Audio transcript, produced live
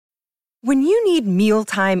When you need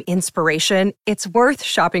mealtime inspiration, it's worth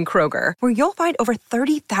shopping Kroger, where you'll find over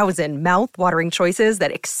 30,000 mouth-watering choices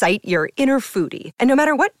that excite your inner foodie. And no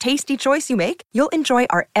matter what tasty choice you make, you'll enjoy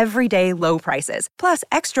our everyday low prices, plus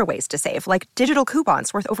extra ways to save, like digital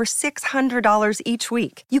coupons worth over $600 each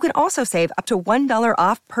week. You can also save up to $1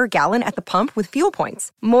 off per gallon at the pump with fuel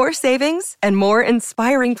points. More savings and more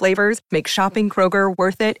inspiring flavors make shopping Kroger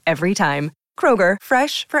worth it every time. Kroger,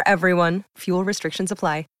 fresh for everyone. Fuel restrictions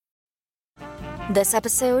apply. This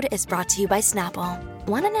episode is brought to you by Snapple.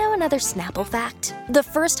 Want to know another Snapple fact? The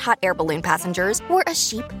first hot air balloon passengers were a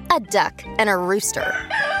sheep, a duck, and a rooster.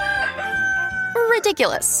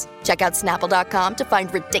 Ridiculous. Check out Snapple.com to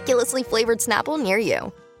find ridiculously flavored Snapple near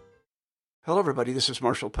you. Hello, everybody. This is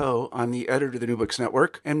Marshall Poe. I'm the editor of the New Books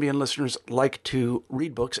Network. NBN listeners like to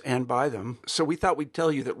read books and buy them. So we thought we'd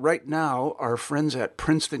tell you that right now, our friends at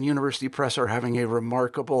Princeton University Press are having a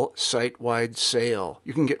remarkable site-wide sale.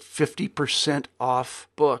 You can get 50% off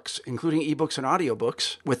books, including ebooks and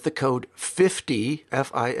audiobooks, with the code 50,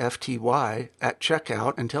 F-I-F-T-Y, at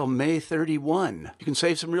checkout until May 31. You can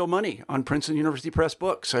save some real money on Princeton University Press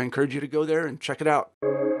books. I encourage you to go there and check it out.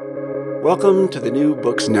 Welcome to the New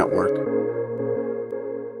Books Network.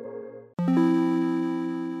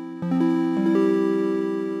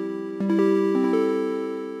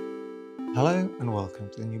 Hello and welcome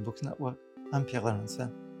to the New Books Network. I'm Pierre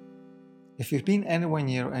Lerenson. If you've been anywhere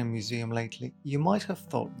near a museum lately, you might have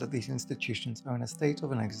thought that these institutions are in a state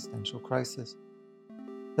of an existential crisis.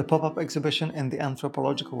 The pop-up exhibition in the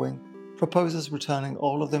anthropological wing proposes returning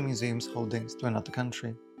all of the museum's holdings to another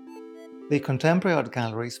country. The contemporary art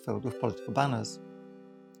gallery is filled with political banners.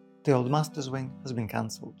 The old masters wing has been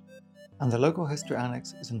cancelled, and the local history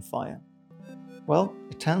annex is on fire. Well,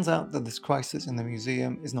 it turns out that this crisis in the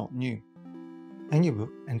museum is not new. A new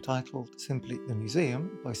book, entitled simply The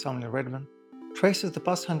Museum by Redman, traces the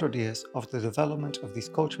past 100 years of the development of these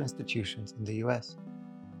cultural institutions in the US.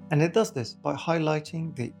 And it does this by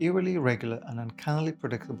highlighting the eerily regular and uncannily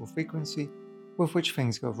predictable frequency with which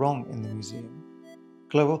things go wrong in the museum.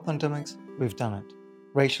 Global pandemics, we've done it.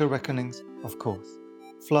 Racial reckonings, of course.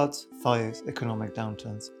 Floods, fires, economic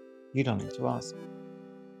downturns, you don't need to ask.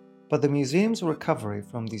 But the museum's recovery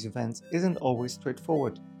from these events isn't always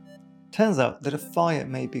straightforward. Turns out that a fire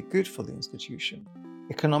may be good for the institution.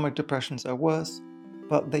 Economic depressions are worse,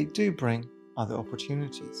 but they do bring other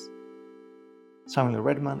opportunities.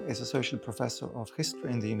 Redman is associate professor of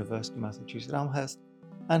history in the University of Massachusetts Amherst,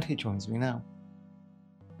 and he joins me now.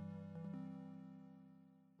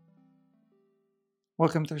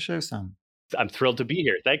 Welcome to the show, Sam. I'm thrilled to be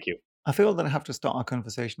here. Thank you. I feel that I have to start our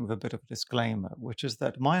conversation with a bit of a disclaimer, which is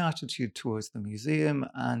that my attitude towards the museum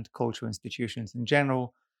and cultural institutions in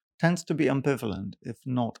general tends to be ambivalent, if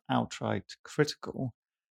not outright critical.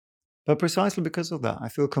 But precisely because of that, I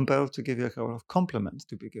feel compelled to give you a couple of compliments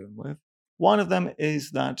to begin with. One of them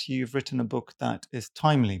is that you've written a book that is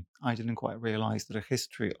timely. I didn't quite realize that a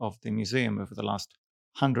history of the museum over the last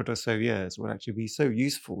 100 or so years would actually be so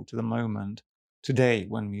useful to the moment today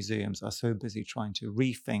when museums are so busy trying to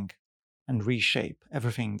rethink and reshape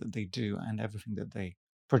everything that they do and everything that they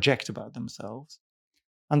project about themselves.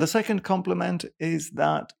 And the second compliment is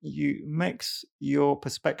that you mix your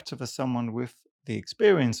perspective as someone with the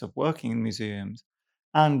experience of working in museums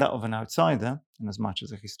and that of an outsider, and as much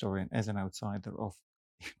as a historian is an outsider of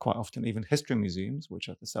quite often even history museums, which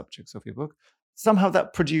are the subjects of your book. Somehow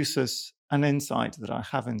that produces an insight that I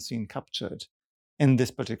haven't seen captured in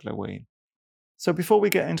this particular way. So before we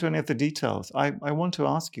get into any of the details, I want to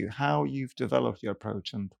ask you how you've developed your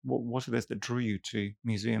approach and what it is that drew you to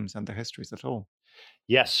museums and their histories at all.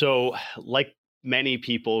 Yes. So like many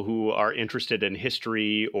people who are interested in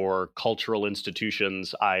history or cultural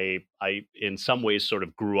institutions, I in some ways sort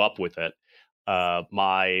of grew up with it.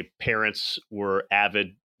 My parents were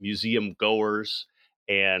avid museum goers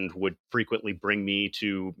and would frequently bring me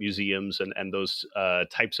to museums and those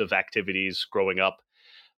types of activities growing up.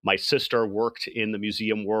 My sister worked in the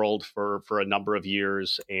museum world for a number of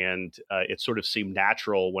years, and it sort of seemed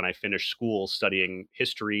natural when I finished school studying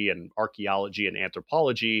history and archaeology and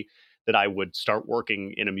anthropology that I would start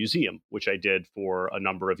working in a museum, which I did for a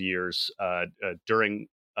number of years during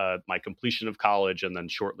my completion of college and then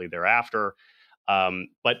shortly thereafter.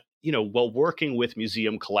 But while working with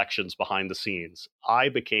museum collections behind the scenes, I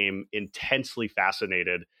became intensely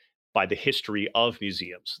fascinated by the history of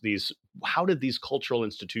museums. How did these cultural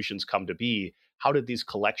institutions come to be? How did these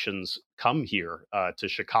collections come here to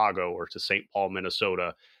Chicago or to St. Paul,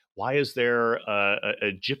 Minnesota? Why is there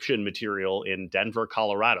Egyptian material in Denver,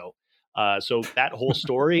 Colorado? So that whole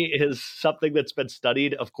story is something that's been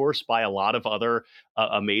studied, of course, by a lot of other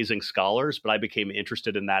amazing scholars, but I became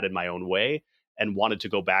interested in that in my own way and wanted to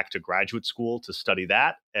go back to graduate school to study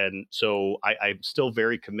that. And so I'm still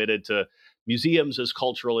very committed to museums as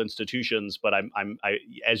cultural institutions, but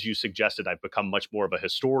as you suggested, I've become much more of a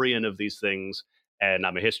historian of these things. And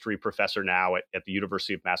I'm a history professor now at the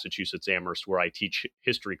University of Massachusetts Amherst, where I teach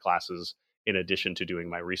history classes in addition to doing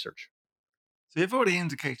my research. So you've already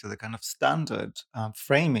indicated the kind of standard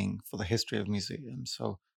framing for the history of museums.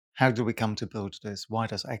 So how do we come to build this? Why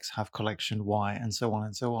does X have collection Y? And so on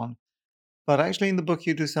and so on. But actually in the book,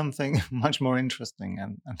 you do something much more interesting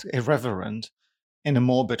and irreverent in a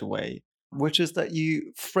morbid way, which is that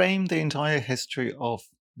you frame the entire history of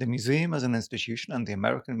the museum as an institution and the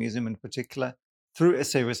American Museum in particular through a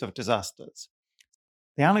series of disasters.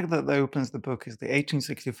 The anecdote that opens the book is the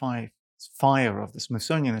 1865 fire of the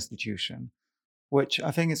Smithsonian Institution, which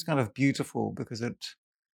I think is kind of beautiful because it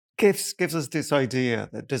gives us this idea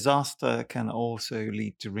that disaster can also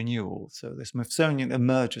lead to renewal. So the Smithsonian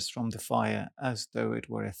emerges from the fire as though it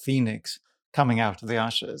were a phoenix coming out of the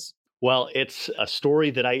ashes. Well, it's a story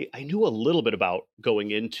that I knew a little bit about going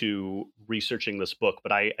into researching this book,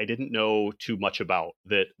 but I didn't know too much about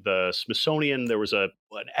that. The Smithsonian, there was an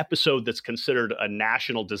episode that's considered a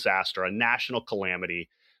national disaster, a national calamity,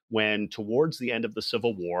 when towards the end of the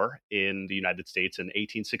Civil War in the United States in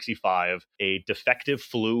 1865, a defective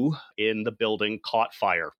flue in the building caught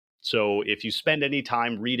fire. So if you spend any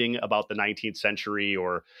time reading about the 19th century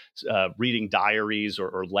or reading diaries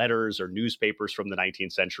or letters or newspapers from the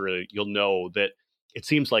 19th century, you'll know that it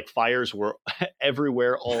seems like fires were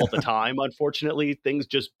everywhere all the time. Unfortunately, things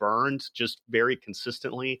just burned just very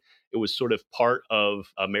consistently. It was sort of part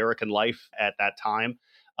of American life at that time.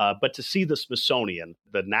 But to see the Smithsonian,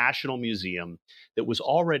 the National Museum, that was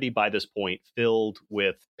already by this point filled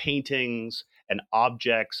with paintings and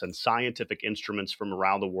objects and scientific instruments from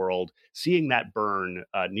around the world, seeing that burn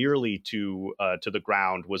nearly to the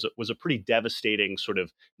ground was a pretty devastating sort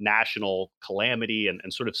of national calamity, and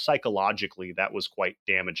sort of psychologically that was quite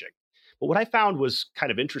damaging. But what I found was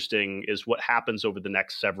kind of interesting is what happens over the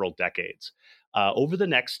next several decades. Over the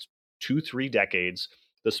next 2, 3 decades,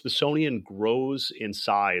 the Smithsonian grows in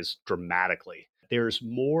size dramatically. There's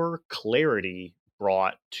more clarity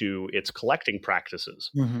brought to its collecting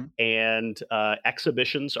practices, Mhm. and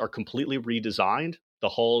exhibitions are completely redesigned. The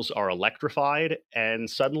halls are electrified, and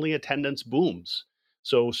suddenly attendance booms.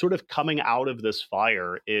 So, sort of coming out of this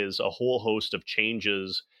fire is a whole host of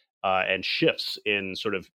changes and shifts in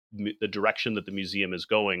sort of the direction that the museum is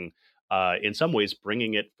going, in some ways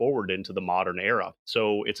bringing it forward into the modern era.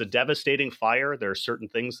 So it's a devastating fire. There are certain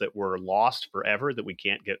things that were lost forever that we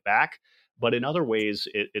can't get back. But in other ways,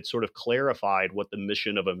 it sort of clarified what the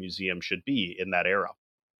mission of a museum should be in that era.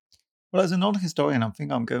 Well, as a non-historian, I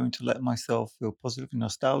think I'm going to let myself feel positively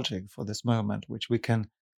nostalgic for this moment, which we can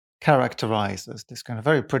characterize as this kind of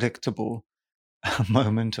very predictable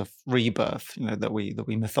moment of rebirth, that we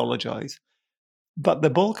mythologize. But the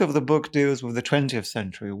bulk of the book deals with the 20th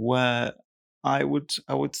century, where I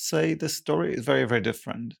would say the story is very, very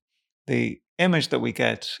different. The image that we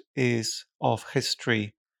get is of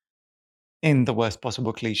history in the worst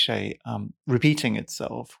possible cliche, repeating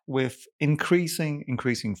itself with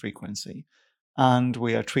increasing frequency. And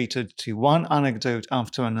we are treated to one anecdote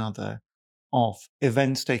after another of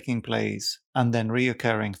events taking place and then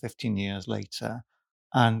reoccurring 15 years later,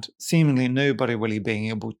 and seemingly nobody really being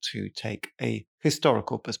able to take a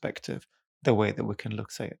historical perspective the way that we can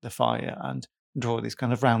look, say, at the fire and draw these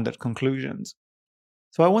kind of rounded conclusions.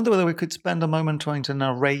 So I wonder whether we could spend a moment trying to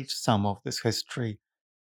narrate some of this history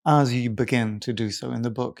as you begin to do so in the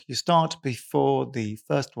book. You start before the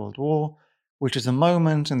First World War, which is a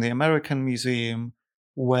moment in the American Museum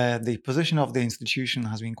where the position of the institution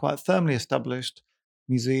has been quite firmly established.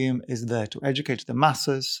 Museum is there to educate the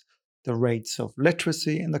masses. The rates of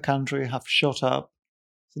literacy in the country have shot up.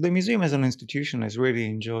 So the museum as an institution is really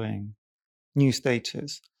enjoying new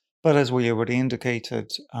status. But as we already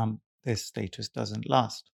indicated, this status doesn't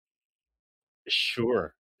last.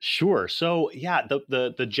 Sure, sure. So yeah,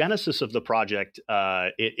 the genesis of the project,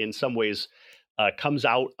 in some ways, comes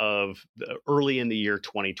out of early in the year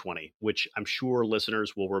 2020, which I'm sure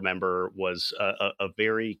listeners will remember was a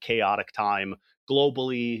very chaotic time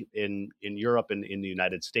globally, in Europe and in the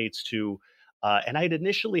United States too. And I had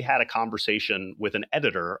initially had a conversation with an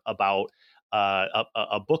editor about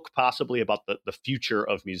a book possibly about the future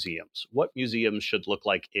of museums, what museums should look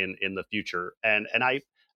like in the future, and I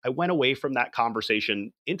went away from that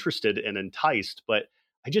conversation interested and enticed, but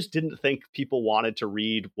I just didn't think people wanted to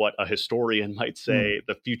read what a historian might Mm. say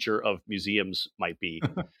the future of museums might be.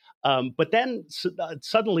 But then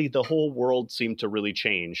suddenly the whole world seemed to really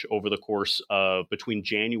change over the course of between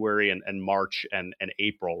January and March and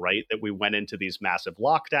April, right? That we went into these massive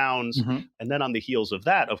lockdowns. Hmm. And then on the heels of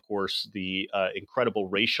that, of course, the incredible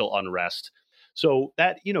racial unrest. So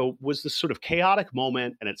that, was this sort of chaotic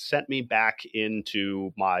moment, and it sent me back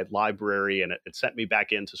into my library, and it sent me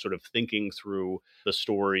back into sort of thinking through the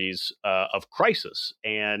stories of crisis.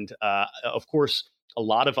 And of course, a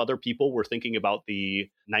lot of other people were thinking about the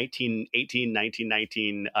 1918,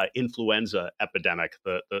 1919 influenza epidemic,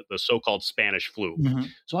 the so-called Spanish flu. Hmm.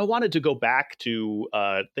 So I wanted to go back to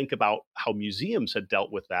think about how museums had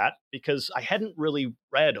dealt with that, because I hadn't really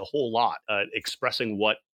read a whole lot expressing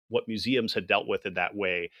what museums had dealt with in that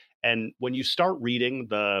way. And when you start reading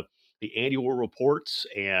the annual reports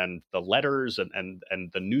and the letters and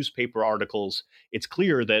the newspaper articles, it's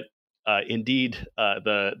clear that indeed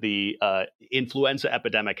the influenza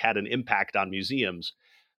epidemic had an impact on museums,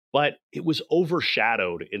 but it was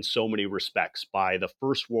overshadowed in so many respects by the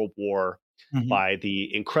First World War, Hmm. by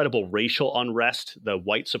the incredible racial unrest, the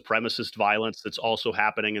white supremacist violence that's also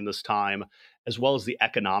happening in this time, as well as the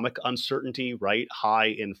economic uncertainty, right? High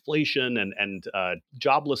inflation and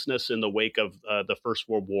joblessness in the wake of the First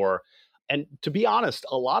World War. And to be honest,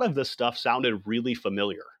 a lot of this stuff sounded really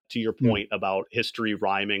familiar. To your point about history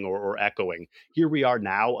rhyming or echoing, here we are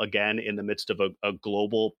now again in the midst of a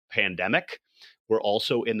global pandemic. We're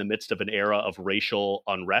also in the midst of an era of racial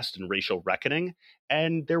unrest and racial reckoning.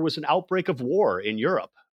 And there was an outbreak of war in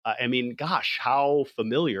Europe. I mean, gosh, how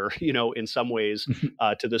familiar, in some ways,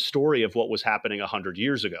 to the story of what was happening 100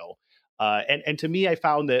 years ago. And to me, I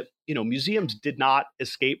found that, museums did not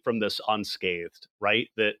escape from this unscathed, right?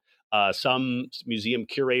 That some museum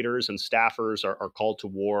curators and staffers are called to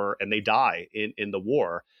war and they die in the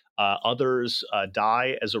war. Others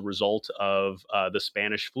die as a result of the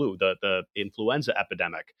Spanish flu, the influenza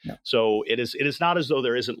epidemic. Yeah. So it is not as though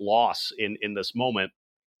there isn't loss in this moment,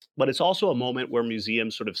 but it's also a moment where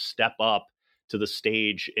museums sort of step up to the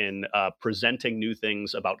stage in presenting new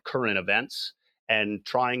things about current events and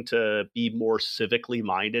trying to be more civically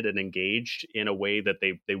minded and engaged in a way that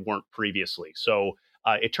they weren't previously. So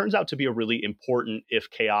it turns out to be a really important, if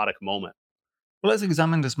chaotic, moment. Well, let's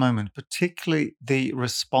examine this moment, particularly the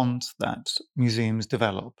response that museums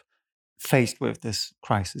develop faced with this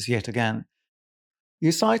crisis yet again.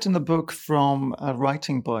 You cite in the book from a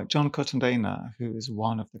writing by John Cotton, who is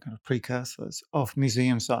one of the kind of precursors of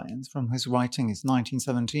museum science. From his writing is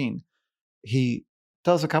 1917. He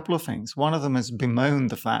does a couple of things. One of them is bemoan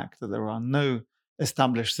the fact that there are no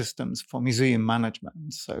established systems for museum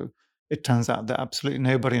management. So it turns out that absolutely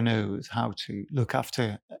nobody knows how to look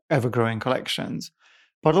after ever-growing collections.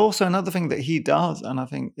 But also another thing that he does, and I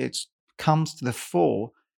think it comes to the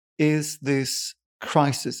fore, is this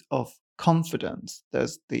crisis of confidence.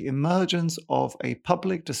 There's the emergence of a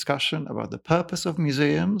public discussion about the purpose of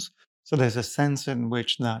museums. So there's a sense in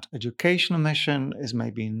which that educational mission is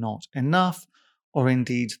maybe not enough, or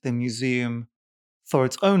indeed the museum, for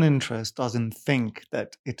its own interest, doesn't think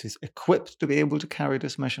that it is equipped to be able to carry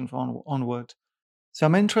this mission onward. So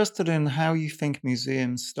I'm interested in how you think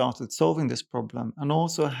museums started solving this problem and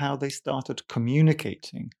also how they started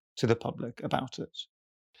communicating to the public about it.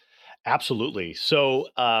 Absolutely. So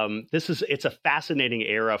it's a fascinating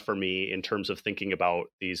era for me in terms of thinking about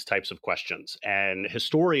these types of questions. And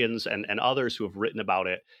historians and others who have written about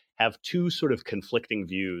it have two sort of conflicting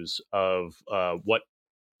views of what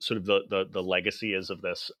sort of the legacy is of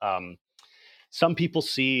this. Some people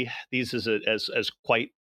see these as quite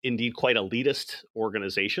elitist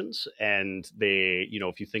organizations, and they,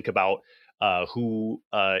 if you think about who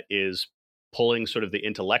is pulling sort of the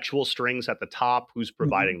intellectual strings at the top, who's Mhm.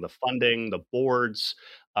 providing the funding, the boards,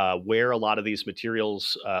 where a lot of these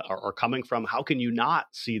materials are coming from, how can you not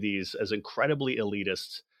see these as incredibly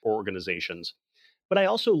elitist organizations? But I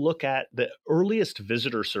also look at the earliest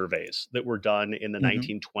visitor surveys that were done in the Mhm.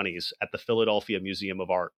 1920s at the Philadelphia Museum of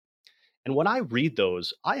Art. And when I read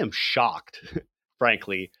those, I am shocked,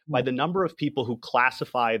 frankly, by Yeah. the number of people who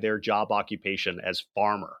classify their job occupation as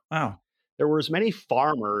farmer. Wow. There were as many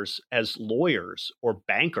farmers as lawyers or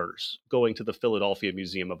bankers going to the Philadelphia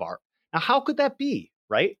Museum of Art. Now, how could that be,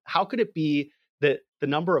 right? How could it be that the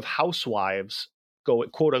number of housewives go,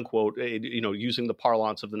 quote unquote, using the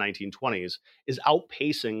parlance of the 1920s, is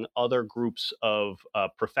outpacing other groups of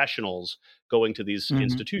professionals going to these Mhm.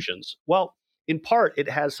 institutions? Well, in part, it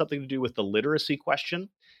has something to do with the literacy question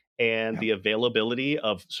and Yeah. the availability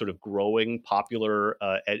of sort of growing popular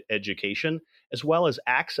education, as well as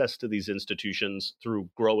access to these institutions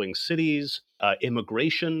through growing cities,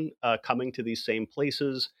 immigration coming to these same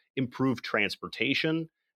places, improved transportation.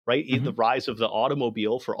 right? The Mhm. rise of the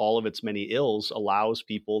automobile, for all of its many ills, allows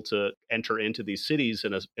people to enter into these cities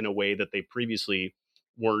in a way that they previously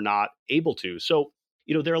were not able to. So,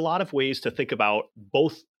 there are a lot of ways to think about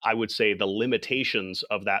both, I would say, the limitations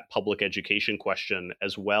of that public education question,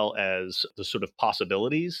 as well as the sort of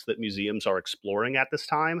possibilities that museums are exploring at this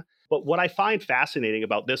time. But what I find fascinating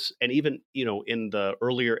about this, and even, in the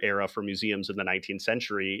earlier era for museums in the 19th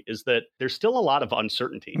century, is that there's still a lot of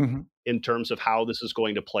uncertainty Mhm. in terms of how this is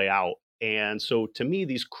going to play out. And so to me,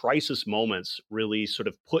 these crisis moments really sort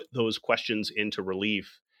of put those questions into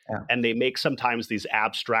relief, Yeah. and they make sometimes these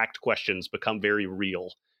abstract questions become very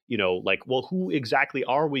real. Like, well, who exactly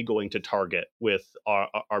are we going to target with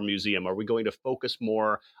our museum? Are we going to focus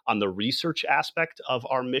more on the research aspect of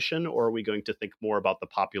our mission, or are we going to think more about the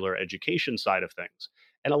popular education side of things?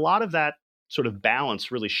 And a lot of that sort of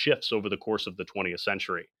balance really shifts over the course of the 20th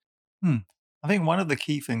century. Hmm. I think one of the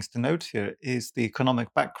key things to note here is the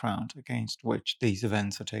economic background against which these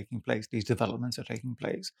events are taking place, these developments are taking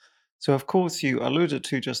place. So, of course, you alluded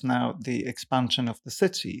to just now the expansion of the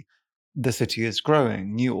city. The city is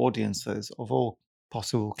growing, new audiences of all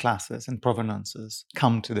possible classes and provenances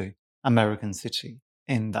come to the American city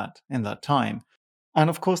in that time. And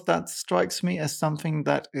of course, that strikes me as something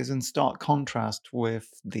that is in stark contrast with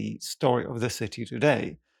the story of the city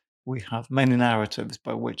today. We have many narratives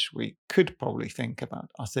by which we could probably think about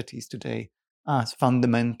our cities today as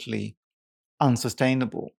fundamentally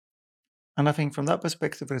unsustainable. And I think from that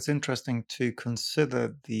perspective, it's interesting to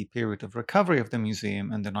consider the period of recovery of the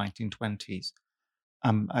museum in the 1920s,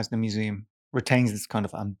 as the museum retains this kind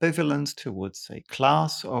of ambivalence towards a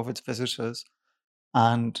class of its visitors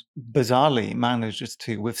and bizarrely manages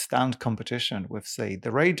to withstand competition with, say,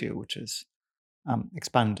 the radio, which is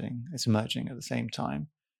expanding, is emerging at the same time.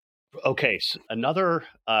 Okay, so another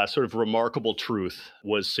sort of remarkable truth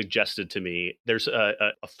was suggested to me. There's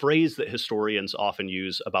a phrase that historians often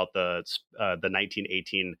use about the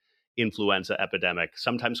 1918 influenza epidemic,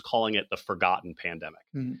 sometimes calling it the forgotten pandemic.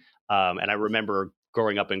 Mhm. And I remember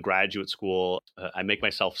growing up in graduate school, I make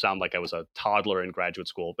myself sound like I was a toddler in graduate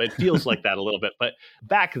school, but it feels like that a little bit. But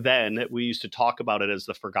back then, we used to talk about it as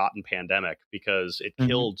the forgotten pandemic because it Mhm.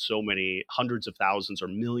 killed so many hundreds of thousands or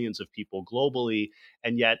millions of people globally.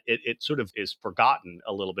 And yet it sort of is forgotten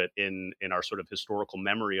a little bit in our sort of historical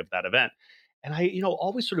memory of that event. And I,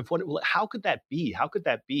 always sort of wonder, well, how could that be? How could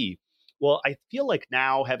that be? Well, I feel like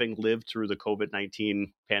now, having lived through the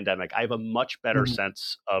COVID-19 pandemic, I have a much better Mhm.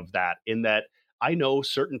 sense of that, in that I know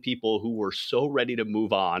certain people who were so ready to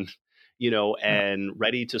move on, Yeah. and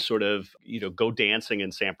ready to sort of, go dancing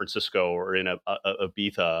in San Francisco or in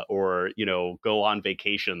Ibiza, or, go on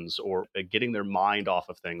vacations, or getting their mind off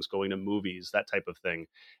of things, going to movies, that type of thing.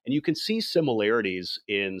 And you can see similarities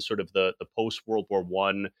in sort of the post World War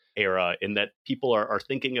One era, in that people are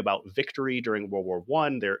thinking about victory during World War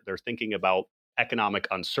One. They're thinking about economic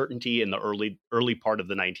uncertainty in the early part of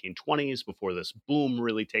the 1920s, before this boom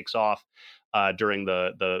really takes off during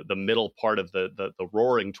the middle part of the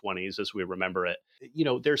Roaring '20s, as we remember it.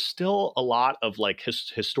 There's still a lot of like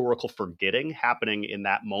historical forgetting happening in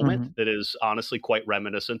that moment Mhm. that is honestly quite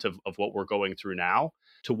reminiscent of what we're going through now.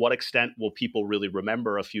 To what extent will people really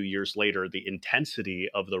remember a few years later the intensity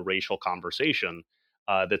of the racial conversation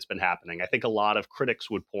that's been happening? I think a lot of critics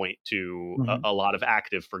would point to Mhm. a lot of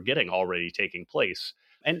active forgetting already taking place.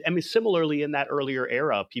 And I mean, similarly, in that earlier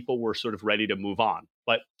era, people were sort of ready to move on.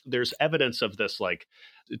 But there's evidence of this, like,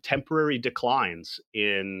 temporary declines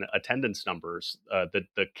in attendance numbers,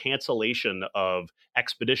 the cancellation of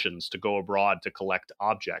expeditions to go abroad to collect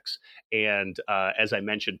objects. And as I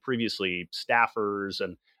mentioned previously, staffers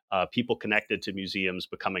and people connected to museums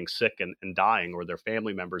becoming sick and dying, or their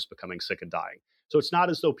family members becoming sick and dying. So it's not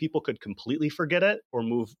as though people could completely forget it or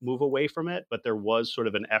move away from it, but there was sort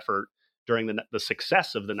of an effort during the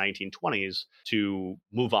success of the 1920s to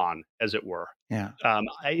move on, as it were. Yeah.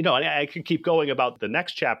 I could keep going about the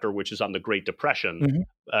next chapter, which is on the Great Depression,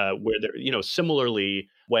 Mhm. where there, similarly,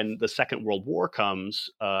 when the Second World War comes,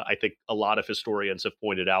 I think a lot of historians have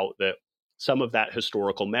pointed out that some of that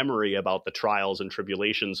historical memory about the trials and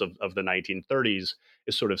tribulations of the 1930s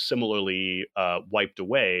is sort of similarly wiped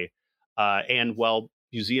away. And while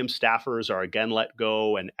museum staffers are again let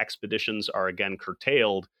go and expeditions are again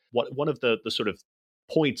curtailed, one of the sort of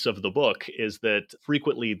points of the book is that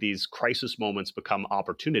frequently these crisis moments become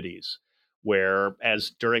opportunities, where, as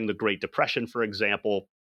during the Great Depression, for example,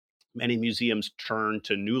 many museums turn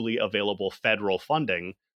to newly available federal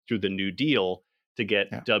funding through the New Deal to get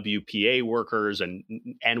Yeah. WPA workers and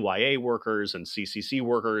NYA workers and CCC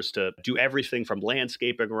workers to do everything from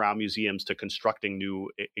landscaping around museums to constructing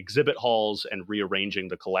new exhibit halls and rearranging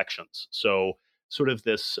the collections. So sort of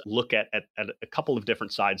this look at a couple of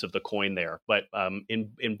different sides of the coin there. But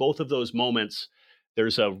in both of those moments,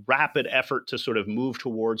 there's a rapid effort to sort of move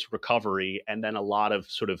towards recovery, and then a lot of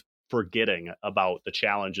sort of forgetting about the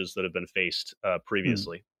challenges that have been faced Hmm.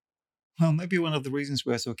 previously. Well, maybe one of the reasons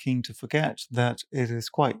we're so keen to forget that it is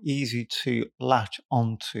quite easy to latch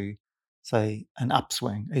onto, say, an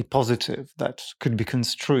upswing, a positive that could be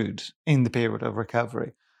construed in the period of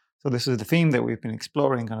recovery. So this is the theme that we've been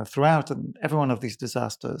exploring kind of throughout every one of these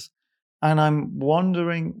disasters. And I'm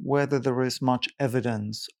wondering whether there is much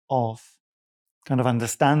evidence of kind of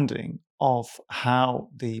understanding of how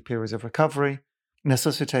the periods of recovery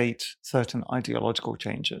necessitate certain ideological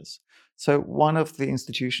changes. So, one of the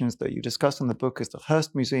institutions that you discuss in the book is the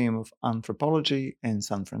Hearst Museum of Anthropology in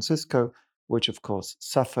San Francisco, which, of course,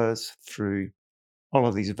 suffers through all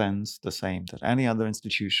of these events the same that any other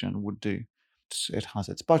institution would do. It has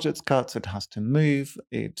its budgets cut, it has to move,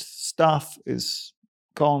 its staff is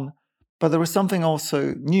gone. But there is something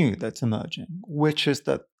also new that's emerging, which is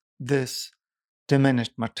that this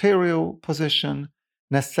diminished material position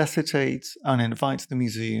necessitates and invites the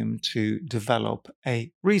museum to develop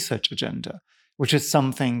a research agenda, which is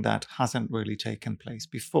something that hasn't really taken place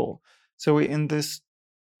before. So we're in this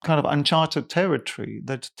kind of uncharted territory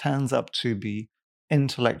that turns up to be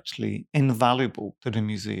intellectually invaluable to the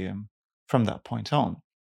museum from that point on.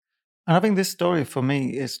 And I think this story for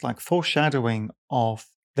me is like foreshadowing of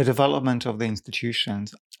the development of the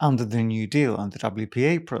institutions under the New Deal and the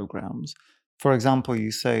WPA programs. For example,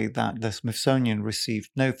 you say that the Smithsonian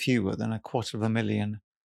received no fewer than 250,000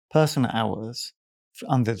 person hours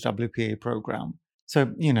under the WPA program.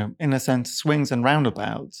 So, in a sense, swings and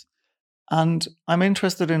roundabouts. And I'm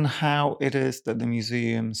interested in how it is that the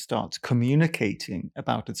museum starts communicating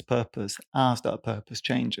about its purpose as that purpose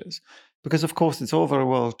changes. Because, of course, it's all very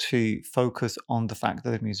well to focus on the fact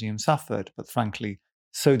that the museum suffered, but frankly,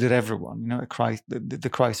 so did everyone. The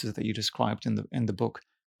crisis that you described in the book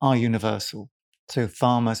are universal. So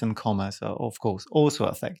farmers and commerce are, of course, also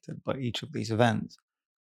affected by each of these events.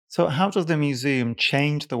 So, how does the museum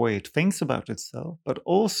change the way it thinks about itself? But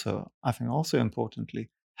also, I think, also importantly,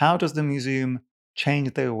 how does the museum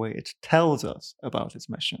change the way it tells us about its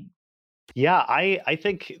mission? Yeah, I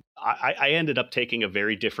think I ended up taking a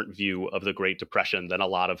very different view of the Great Depression than a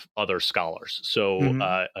lot of other scholars. So, Hmm.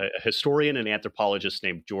 a historian and anthropologist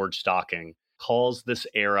named George Stocking calls this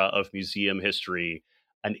era of museum history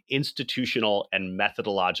an institutional and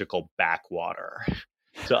methodological backwater.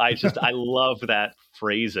 So I love that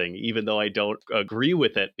phrasing, even though I don't agree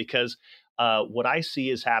with it, because what I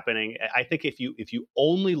see is happening. I think if you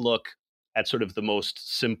only look at sort of the most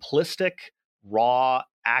simplistic, raw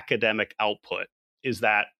academic output, is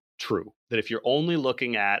that true? That if you're only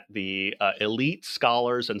looking at the elite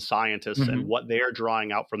scholars and scientists and Hmm. what they are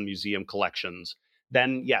drawing out from museum collections,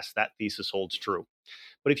 then yes, that thesis holds true.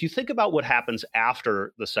 But if you think about what happens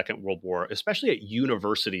after the Second World War, especially at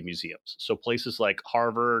university museums, so places like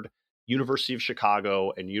Harvard, University of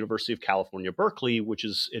Chicago, and University of California, Berkeley, which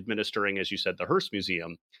is administering, as you said, the Hearst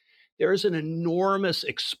Museum, there is an enormous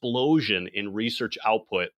explosion in research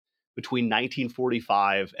output between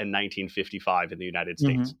 1945 and 1955 in the United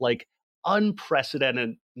States. Hmm. Like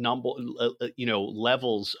unprecedented number,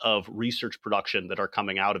 levels of research production that are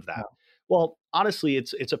coming out of that. Well, honestly,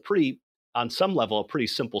 it's a pretty, on some level, a pretty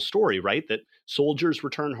simple story, right? That soldiers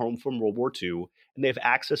return home from World War II and they have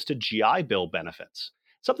access to GI Bill benefits.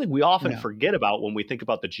 Something we often Yeah. forget about when we think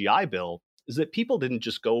about the GI Bill is that people didn't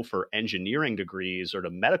just go for engineering degrees or to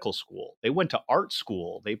medical school. They went to art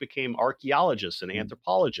school. They became archaeologists and Mm.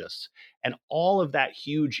 anthropologists. And all of that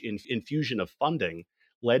huge infusion of funding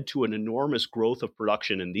led to an enormous growth of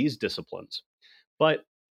production in these disciplines. But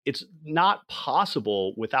it's not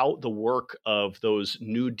possible without the work of those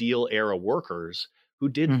New Deal era workers who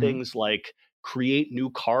did Hmm. things like create new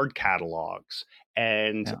card catalogs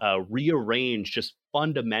and Yeah. rearrange just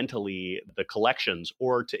fundamentally the collections,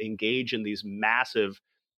 or to engage in these massive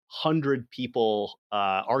 100 people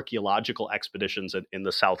archaeological expeditions in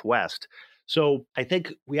the Southwest. So I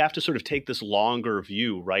think we have to sort of take this longer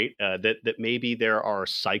view, right? That maybe there are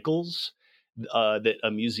cycles that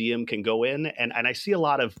a museum can go in. And I see a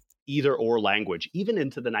lot of either or language, even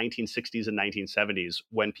into the 1960s and 1970s,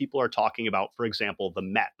 when people are talking about, for example, the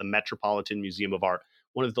Met, the Metropolitan Museum of Art,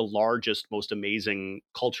 one of the largest, most amazing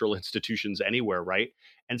cultural institutions anywhere, right?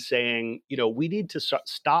 And saying, we need to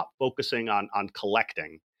stop focusing on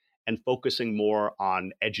collecting and focusing more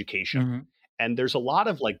on education. Hmm. And there's a lot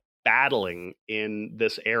of like battling in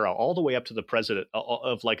this era, all the way up to the president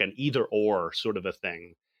of like an either or sort of a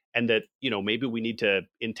thing, and that maybe we need to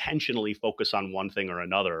intentionally focus on one thing or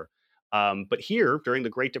another. But here, during the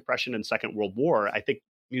Great Depression and Second World War, I think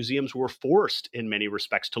museums were forced in many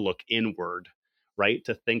respects to look inward, right?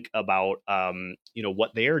 To think about,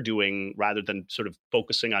 what they're doing rather than sort of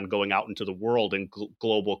focusing on going out into the world and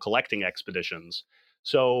global collecting expeditions.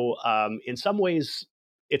 So in some ways,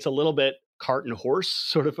 it's a little bit cart and horse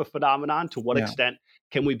sort of a phenomenon. To what Yeah. extent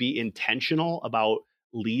can we be intentional about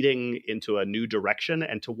leading into a new direction?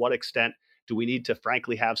 And to what extent do we need to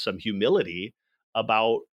frankly have some humility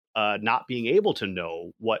about not being able to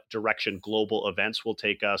know what direction global events will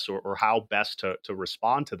take us, or how best to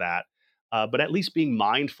respond to that? But at least being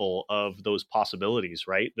mindful of those possibilities,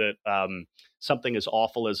 right? That something as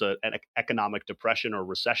awful as an economic depression or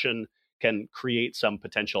recession can create some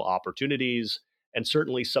potential opportunities. And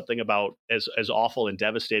certainly something about as awful and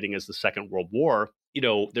devastating as the Second World War,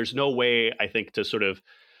 there's no way, I think, to sort of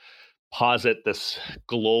posit this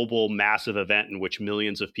global massive event in which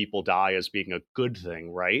millions of people die as being a good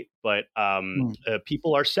thing, right? But Mm.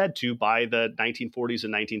 people are said to, by the 1940s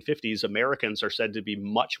and 1950s, Americans are said to be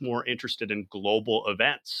much more interested in global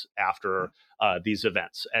events after these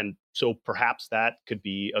events. And so perhaps that could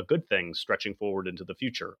be a good thing stretching forward into the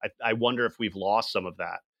future. I wonder if we've lost some of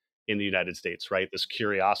that in the United States, right? This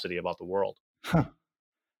curiosity about the world. Huh.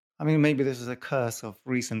 I mean, maybe this is a curse of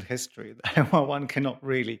recent history that one cannot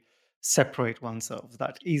really separate oneself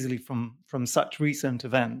that easily from such recent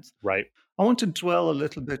events. Right. I want to dwell a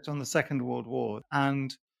little bit on the Second World War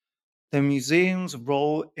and the museum's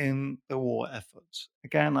role in the war effort.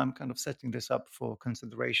 Again, I'm kind of setting this up for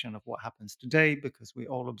consideration of what happens today because we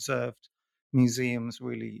all observed museums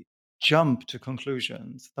really jump to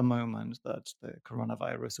conclusions the moment that the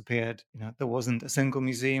coronavirus appeared. There wasn't a single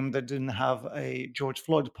museum that didn't have a George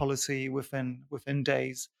Floyd policy within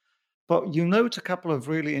days. But you note a couple of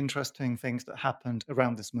really interesting things that happened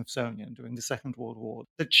around the Smithsonian during the Second World War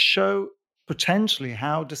that show potentially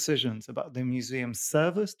how decisions about the museum's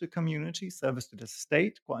service to community, service to the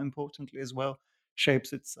state, quite importantly as well,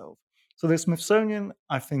 shapes itself. So the Smithsonian,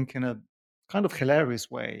 I think, in a kind of hilarious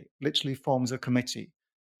way, literally forms a committee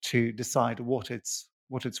to decide what its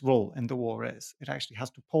role in the war is. It actually has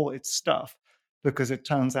to pull its stuff because it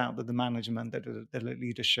turns out that the management, that the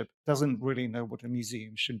leadership doesn't really know what a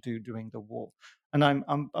museum should do during the war. And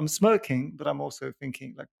I'm smirking, but I'm also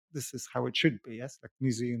thinking like this is how it should be. Yes, like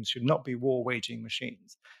museums should not be war waging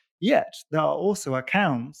machines. Yet there are also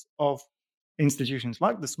accounts of institutions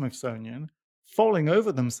like the Smithsonian falling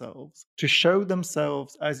over themselves to show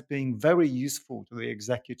themselves as being very useful to the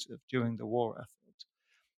executive during the war effort.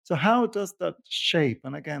 So how does that shape?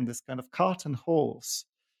 And again, this kind of cart and horse,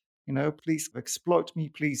 please exploit me,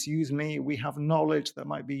 please use me. We have knowledge that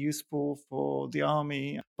might be useful for the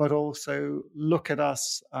army, but also look at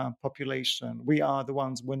us, population. We are the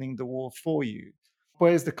ones winning the war for you.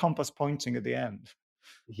 Where's the compass pointing at the end?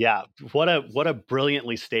 Yeah, what a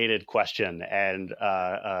brilliantly stated question, and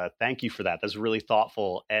thank you for that. That's really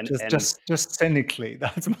thoughtful, and Just, and just, just cynically.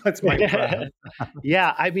 That's my prayer.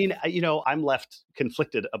 yeah, I mean, I'm left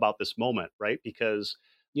conflicted about this moment, right? Because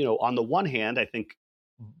on the one hand, I think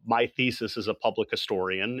my thesis as a public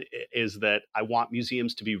historian is that I want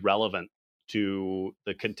museums to be relevant to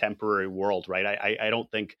the contemporary world, right? I don't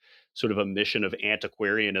think sort of a mission of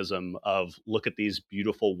antiquarianism of look at these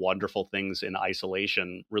beautiful, wonderful things in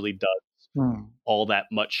isolation really does Hmm. all that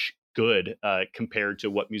much good compared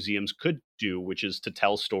to what museums could do, which is to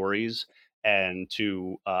tell stories and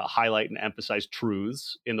to highlight and emphasize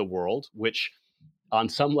truths in the world, which on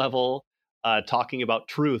some level, talking about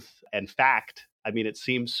truth and fact, I mean, it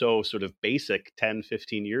seems so sort of basic 10,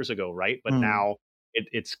 15 years ago, right? But Hmm. now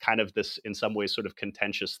it's kind of this, in some ways, sort of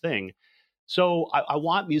contentious thing. So I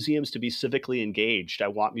want museums to be civically engaged. I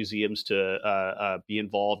want museums to be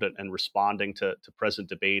involved and responding to present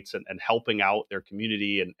debates and helping out their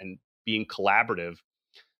community and being collaborative.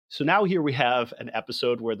 So now here we have an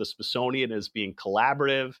episode where the Smithsonian is being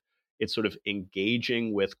collaborative. It's sort of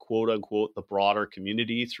engaging with quote unquote the broader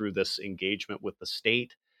community through this engagement with the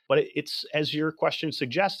state. But it's, as your question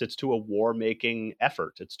suggests, it's to a war making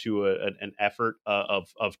effort. It's to an effort of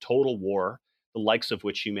total war, the likes of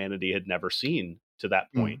which humanity had never seen to that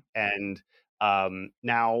point. Hmm. And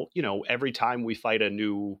now, every time we fight a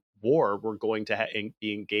new war, we're going to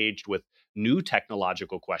be engaged with new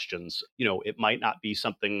technological questions. It might not be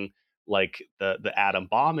something like the atom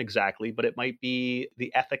bomb exactly, but it might be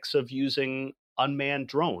the ethics of using unmanned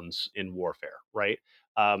drones in warfare, right?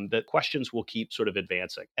 The questions will keep sort of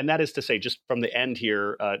advancing. And that is to say, just from the end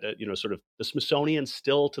here, sort of the Smithsonian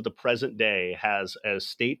still to the present day has a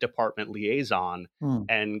State Department liaison Hmm.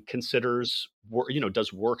 and considers,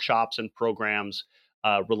 does workshops and programs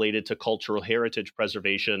related to cultural heritage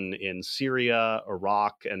preservation in Syria,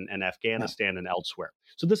 Iraq, and Afghanistan and elsewhere.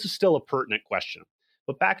 So this is still a pertinent question.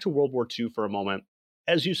 But back to World War II for a moment.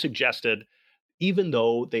 As you suggested, even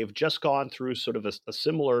though they've just gone through sort of a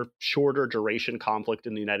similar shorter duration conflict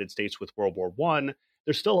in the United States with World War I,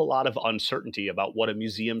 there's still a lot of uncertainty about what a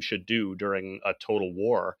museum should do during a total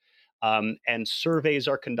war. And surveys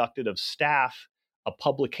are conducted of staff. A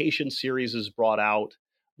publication series is brought out.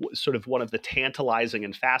 Sort of one of the tantalizing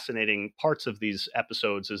and fascinating parts of these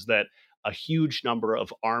episodes is that a huge number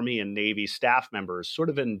of Army and Navy staff members, sort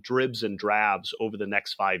of in dribs and drabs over the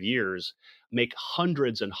next 5 years, make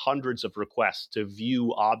hundreds and hundreds of requests to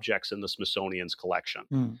view objects in the Smithsonian's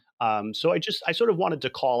collection. So I sort of wanted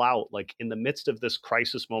to call out, like, in the midst of this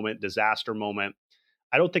crisis moment, disaster moment,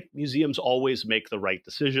 I don't think museums always make the right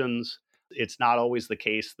decisions. It's not always the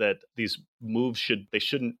case that these moves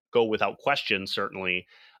shouldn't go without question, certainly.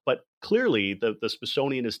 But clearly, the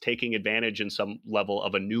Smithsonian is taking advantage in some level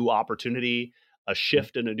of a new opportunity, a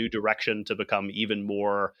shift in a new direction to become even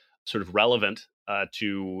more sort of relevant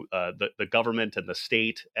to the government and the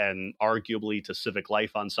state, and arguably to civic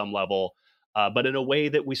life on some level, but in a way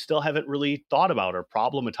that we still haven't really thought about or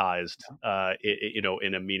problematized,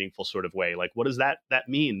 in a meaningful sort of way. Like, what does that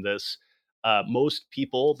mean? This most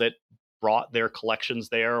people that brought their collections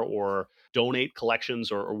there or donate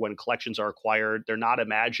collections, or when collections are acquired, they're not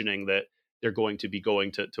imagining that they're going to be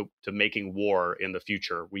going to making war in the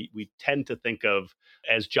future. We tend to think of,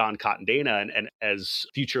 as John Cotton Dana and as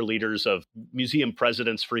future leaders of museum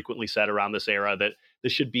presidents frequently said around this era, that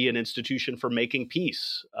this should be an institution for making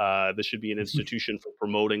peace. This should be an institution for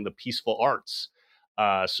promoting the peaceful arts.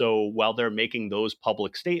 So while they're making those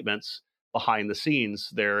public statements, behind the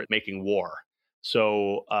scenes, they're making war.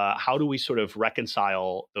 So how do we sort of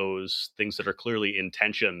reconcile those things that are clearly in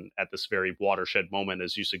tension at this very watershed moment,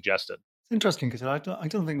 as you suggested? It's interesting because I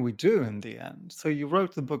don't think we do in the end. So you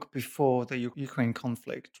wrote the book before the Ukraine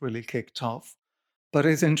conflict really kicked off. But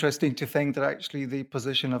it's interesting to think that actually the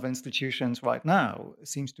position of institutions right now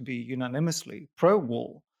seems to be unanimously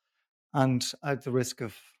pro-war. And at the risk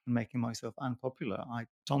of making myself unpopular, I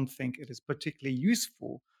don't think it is particularly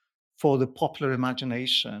useful for the popular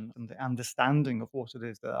imagination and the understanding of what it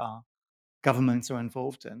is that our governments are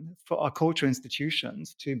involved in, for our culture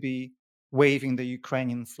institutions to be waving the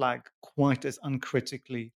Ukrainian flag quite as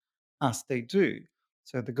uncritically as they do.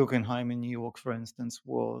 So the Guggenheim in New York, for instance,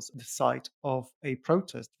 was the site of a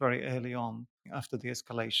protest very early on after the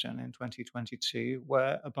escalation in 2022,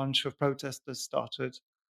 where a bunch of protesters started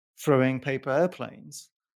throwing paper airplanes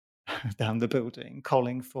down the building,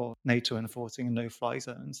 calling for NATO enforcing a no-fly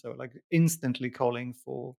zone. So like instantly calling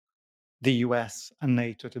for the US and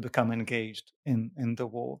NATO to become engaged in the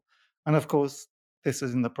war. And of course, this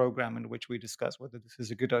is in the program in which we discuss whether this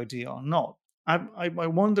is a good idea or not. I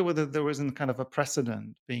wonder whether there isn't kind of a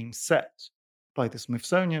precedent being set by the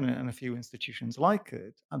Smithsonian and a few institutions like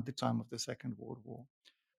it at the time of the Second World War.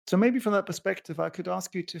 So maybe from that perspective, I could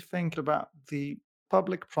ask you to think about the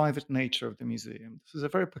public-private nature of the museum. This is a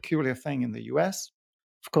very peculiar thing in the US.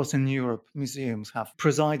 Of course, in Europe, museums have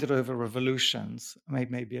presided over revolutions,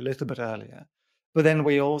 maybe a little bit earlier. But then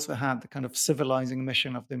we also had the kind of civilizing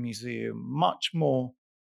mission of the museum much more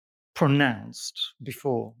pronounced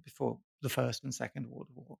before the First and Second World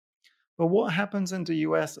War. But what happens in the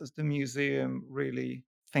US as the museum really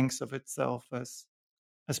thinks of itself as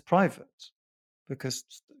private? Because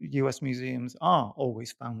US museums are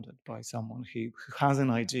always founded by someone who has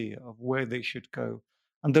an idea of where they should go.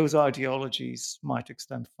 And those ideologies might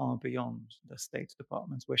extend far beyond the State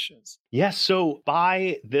Department's wishes. Yes. So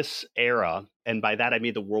by this era, and by that I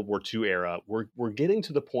mean the World War II era, we're getting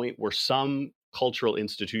to the point where some cultural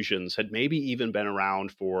institutions had maybe even been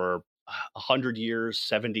around for 100 years,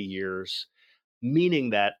 70 years, meaning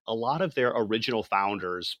that a lot of their original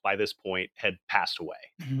founders by this point had passed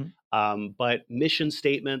away. But mission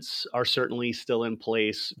statements are certainly still in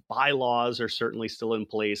place. Bylaws are certainly still in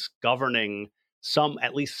place, governing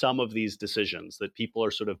at least some of these decisions, that people are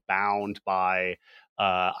sort of bound by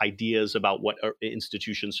ideas about what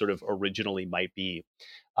institutions sort of originally might be.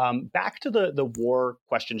 Back to the war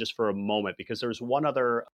question just for a moment, because there's one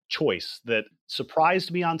other choice that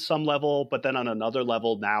surprised me on some level, but then on another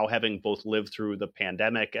level, now having both lived through the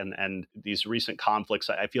pandemic and these recent conflicts,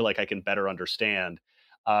 I feel like I can better understand.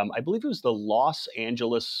 I believe it was the Los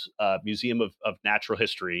Angeles Museum of Natural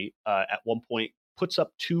History at one point puts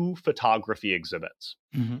up 2 photography exhibits.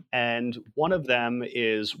 And one of them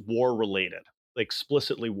is war related,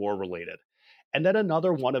 explicitly war related. And then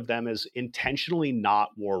another one of them is intentionally not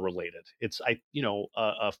war related. It's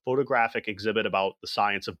a photographic exhibit about the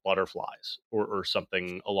science of butterflies or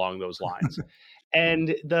something along those lines. And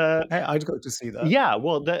the Hey, I'd go to see that. yeah,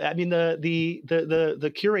 well, I mean,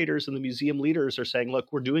 the curators and the museum leaders are saying,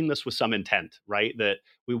 look, we're doing this with some intent, right? That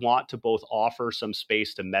we want to both offer some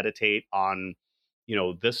space to meditate on,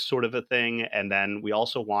 this sort of a thing, and then we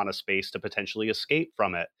also want a space to potentially escape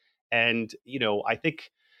from it. And I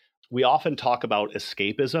think we often talk about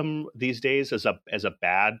escapism these days as a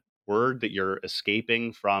bad word, that you're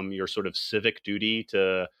escaping from your sort of civic duty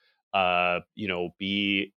to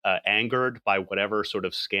be angered by whatever sort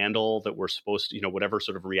of scandal that we're supposed to, whatever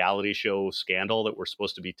sort of reality show scandal that we're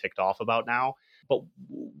supposed to be ticked off about now. But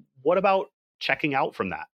what about checking out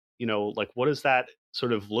from that? Like, what does that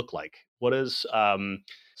sort of look like? What is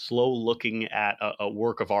slow looking at a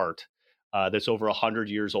work of art that's over 100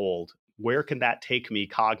 years old? Where can that take me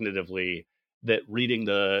cognitively that reading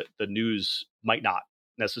the news might not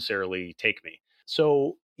necessarily take me?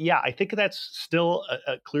 So yeah, I think that's still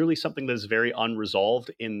clearly something that is very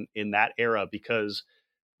unresolved in that era, because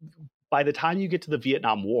by the time you get to the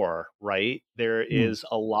Vietnam War, right, there Hmm. is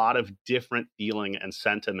a lot of different feeling and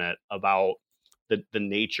sentiment about the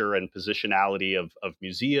nature and positionality of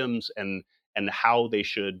museums and how they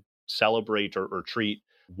should celebrate or treat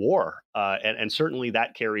war. And certainly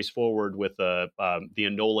that carries forward with the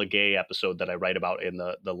Enola Gay episode that I write about in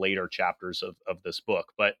the later chapters of this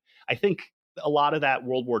book. But I think a lot of that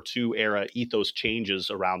World War II era ethos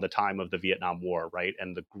changes around the time of the Vietnam War, right?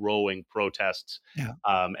 And the growing protests, Yeah.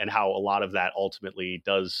 and how a lot of that ultimately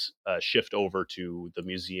does shift over to the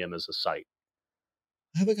museum as a site.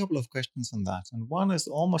 I have a couple of questions on that. And one is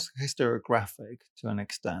almost historiographic to an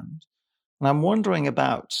extent. And I'm wondering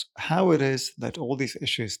about how it is that all these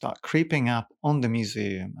issues start creeping up on the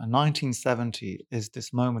museum. And 1970 is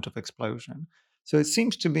this moment of explosion. So it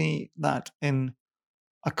seems to me that in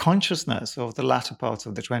a consciousness of the latter parts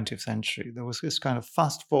of the 20th century, there was this kind of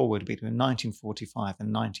fast forward between 1945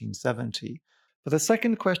 and 1970. But the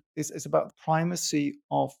second question is about the primacy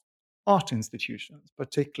of art institutions,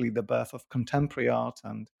 particularly the birth of contemporary art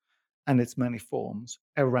and its many forms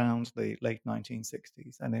around the late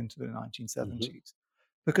 1960s and into the Mm-hmm. 1970s.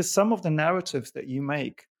 Because some of the narratives that you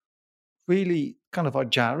make really kind of are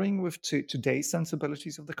jarring with today's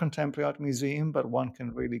sensibilities of the Contemporary Art Museum, but one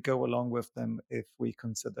can really go along with them if we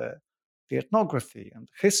consider the ethnography and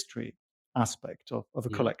history aspect of a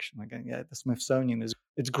collection. Again, yeah, the Smithsonian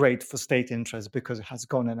it's great for state interest because it has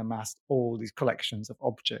gone and amassed all these collections of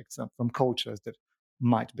objects from cultures that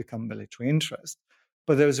might become military interest.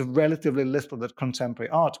 But there is relatively little that contemporary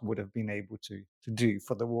art would have been able to do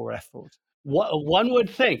for the war effort. What one would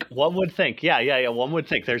think. One would think. Yeah, yeah, yeah. One would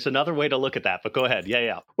think. There's another way to look at that, but go ahead. Yeah,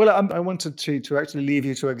 yeah. Well, I wanted to actually leave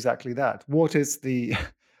you to exactly that. What is the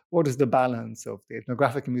what is the balance of the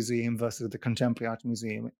ethnographic museum versus the contemporary art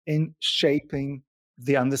museum in shaping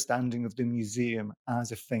the understanding of the museum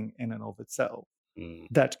as a thing in and of itself? Mm.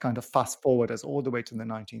 That kind of fast forward us all the way to the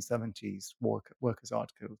 1970s workers'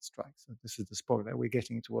 art guild strike. So this is the spoiler. We're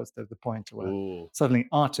getting towards the point where Ooh. suddenly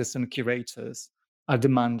artists and curators are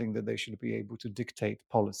demanding that they should be able to dictate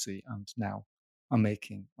policy and now are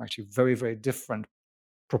making actually very, very different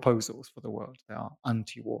proposals for the world. They are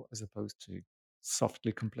anti-war as opposed to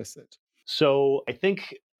softly complicit. So I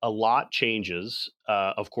think a lot changes.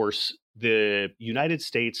 Of course, the United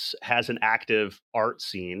States has an active art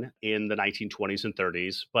scene in the 1920s and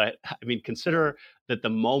 30s, but I mean, consider that the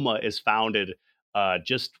MoMA is founded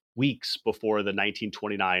just weeks before the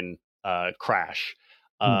 1929 crash.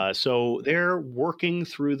 Hmm. So they're working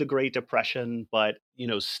through the Great Depression, but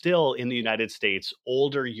still in the United States,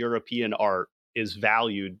 older European art is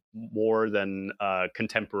valued more than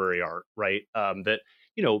contemporary art, right? That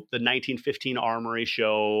the 1915 Armory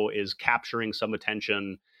show is capturing some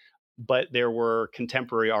attention, but there were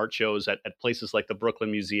contemporary art shows at places like the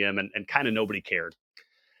Brooklyn Museum, and kind of nobody cared.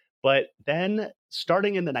 But then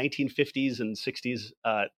starting in the 1950s and 60s,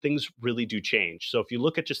 things really do change. So if you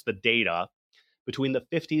look at just the data, between the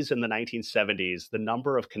 50s and the 1970s, the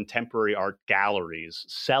number of contemporary art galleries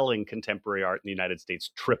selling contemporary art in the United States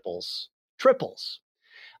triples.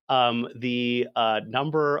 The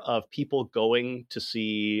number of people going to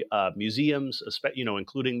see museums,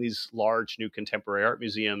 including these large new contemporary art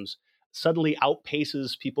museums, suddenly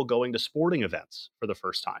outpaces people going to sporting events for the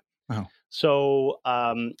first time. Wow. So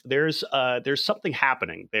there's something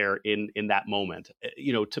happening there in that moment.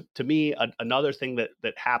 To me, another thing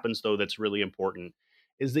that happens though that's really important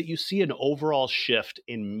is that you see an overall shift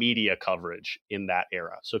in media coverage in that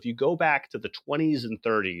era. So if you go back to the 20s and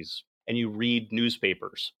 30s and you read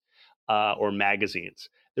newspapers or magazines,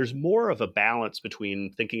 there's more of a balance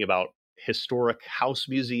between thinking about historic house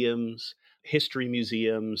museums, history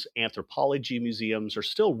museums, anthropology museums are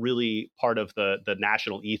still really part of the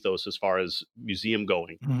national ethos as far as museum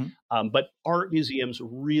going. Mhm. But art museums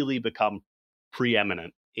really become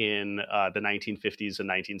preeminent in the 1950s and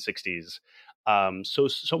 1960s.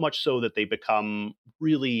 So much so that they become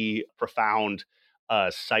really profound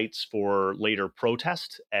sites for later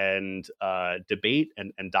protest and debate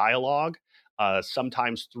and dialogue.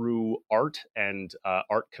 Sometimes through art and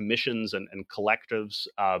art commissions and collectives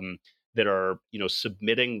that are,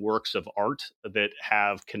 submitting works of art that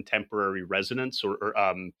have contemporary resonance or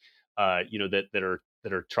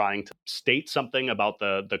that are trying to state something about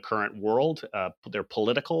the current world. They're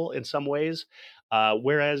political in some ways,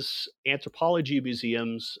 whereas anthropology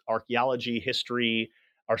museums, archaeology, history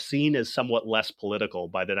are seen as somewhat less political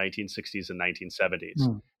by the 1960s and 1970s.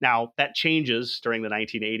 Mm. Now, that changes during the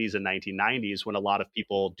 1980s and 1990s when a lot of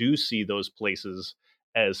people do see those places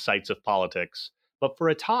as sites of politics. But for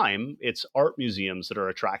a time, it's art museums that are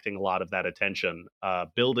attracting a lot of that attention,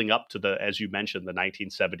 building up to as you mentioned, the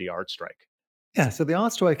 1970 art strike. Yeah, so the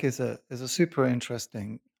art strike is a super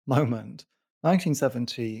interesting moment.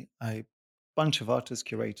 1970, a bunch of artist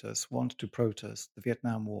curators wanted to protest the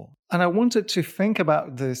Vietnam War. And I wanted to think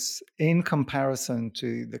about this in comparison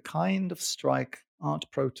to the kind of strike art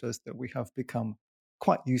protest that we have become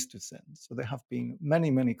quite used to since. So there have been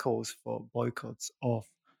many, many calls for boycotts of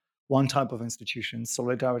one type of institution,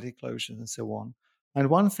 solidarity closures, and so on. And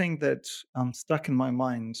one thing that stuck in my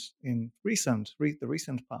mind in the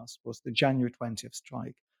recent past was the January 20th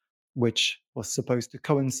strike, which was supposed to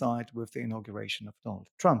coincide with the inauguration of Donald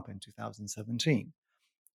Trump in 2017.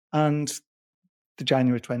 And the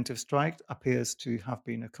January 20th strike appears to have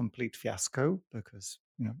been a complete fiasco because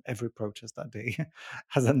every protest that day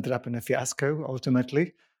has ended up in a fiasco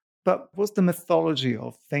ultimately. But what's the mythology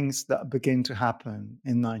of things that begin to happen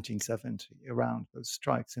in 1970 around those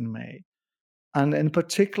strikes in May? And in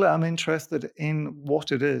particular, I'm interested in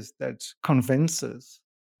what it is that convinces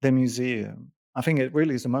the museum. I think it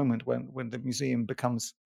really is a moment when the museum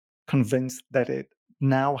becomes convinced that it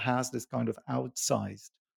now has this kind of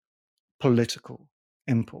outsized political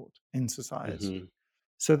import in society. Hmm.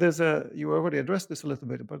 So you already addressed this a little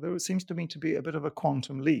bit, but there seems to me to be a bit of a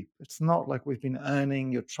quantum leap. It's not like we've been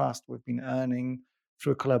earning your trust, we've been earning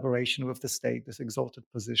through collaboration with the state this exalted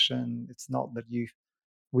position. It's not that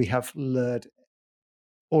we have lured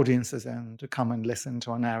audiences in to come and listen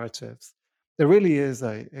to our narratives. There really is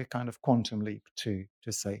a kind of quantum leap to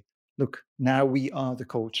say, look, now we are the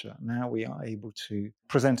culture. Now we are able to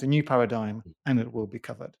present a new paradigm and it will be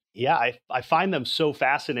covered. Yeah, I find them so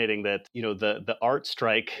fascinating that, the art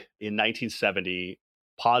strike in 1970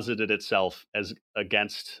 posited itself as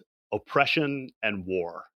against oppression and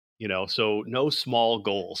war. So no small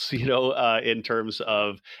goals, in terms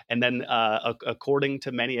of, and then according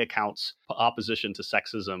to many accounts, opposition to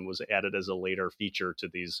sexism was added as a later feature to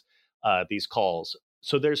these calls.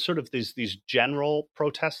 So there's sort of these general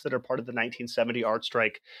protests that are part of the 1970 art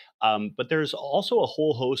strike, but there's also a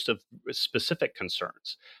whole host of specific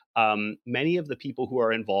concerns. Many of the people who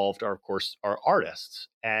are involved are, of course, are artists,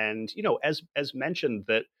 and as mentioned,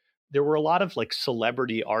 that there were a lot of like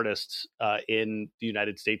celebrity artists in the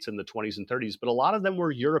United States in the 20s and 30s, but a lot of them were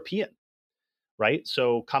European, right?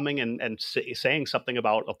 So coming saying something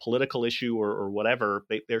about a political issue or whatever,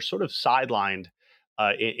 they're sort of sidelined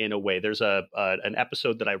in a way. There's an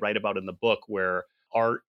episode that I write about in the book where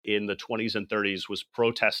art in the 20s and 30s was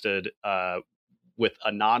protested with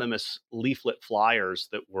anonymous leaflet flyers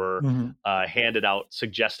that were Mhm. handed out,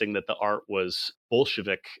 suggesting that the art was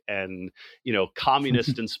Bolshevik and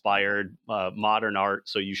communist inspired modern art.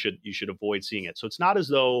 So you should avoid seeing it. So it's not as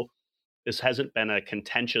though this hasn't been a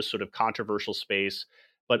contentious sort of controversial space,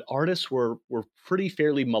 but artists were pretty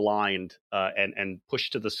fairly maligned and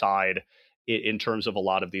pushed to the side in terms of a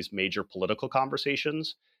lot of these major political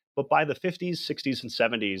conversations. But by the 50s, 60s, and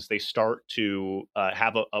 70s, they start to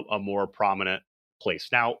have a more prominent place.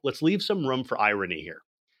 Now, let's leave some room for irony here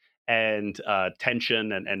and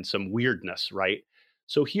tension and some weirdness, right?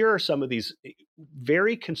 So here are some of these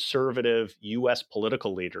very conservative US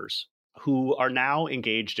political leaders who are now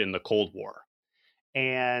engaged in the Cold War.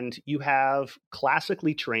 And you have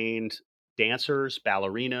classically trained dancers,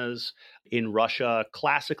 ballerinas in Russia,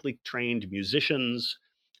 classically trained musicians,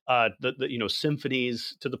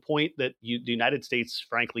 symphonies, to the point that the United States,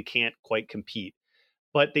 frankly, can't quite compete.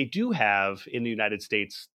 But they do have in the United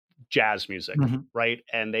States jazz music, Mhm. right?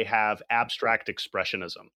 And they have abstract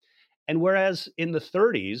expressionism. And whereas in the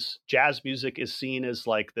 30s, jazz music is seen as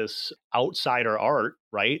like this outsider art,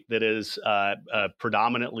 right? That is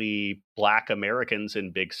predominantly Black Americans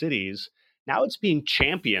in big cities. Now it's being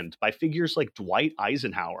championed by figures like Dwight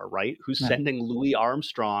Eisenhower, right? Who's Yeah. sending Louis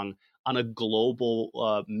Armstrong on a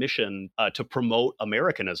global mission to promote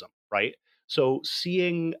Americanism, right? So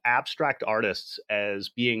seeing abstract artists as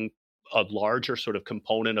being a larger sort of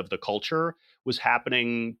component of the culture was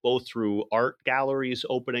happening both through art galleries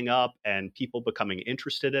opening up and people becoming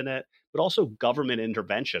interested in it, but also government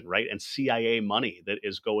intervention, right? And CIA money that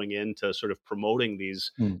is going into sort of promoting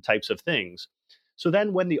these types of things. So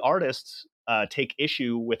then when the artists take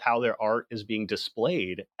issue with how their art is being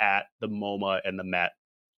displayed at the MoMA and the Met,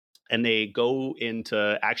 and they go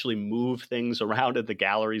into actually move things around at the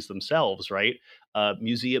galleries themselves, right?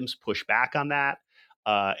 Museums push back on that.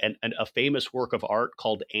 And a famous work of art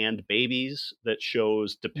called And Babies that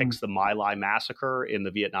depicts the My Lai massacre in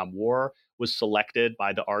the Vietnam War was selected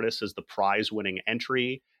by the artists as the prize-winning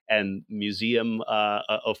entry, and museum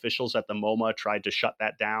officials at the MoMA tried to shut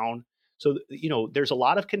that down. So, there's a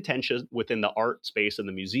lot of contention within the art space and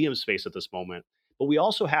the museum space at this moment. But we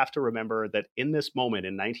also have to remember that in this moment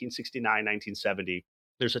in 1969, 1970,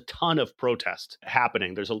 there's a ton of protest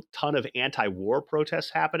happening. There's a ton of anti-war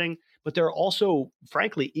protests happening, but there are also,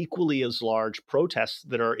 frankly, equally as large protests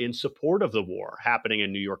that are in support of the war happening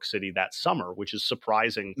in New York City that summer, which is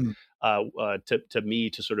surprising to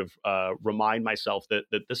me to sort of remind myself that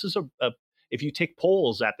this is if you take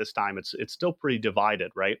polls at this time, it's still pretty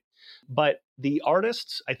divided, right? But the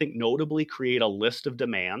artists, I think, notably create a list of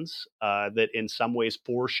demands that in some ways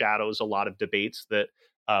foreshadows a lot of debates that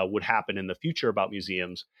would happen in the future about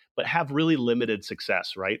museums, but have really limited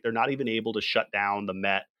success, right? They're not even able to shut down the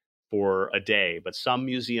Met for a day, but some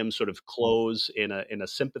museums sort of close in a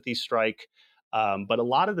sympathy strike. But a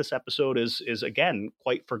lot of this episode is again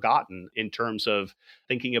quite forgotten in terms of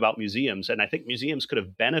thinking about museums, and I think museums could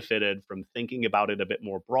have benefited from thinking about it a bit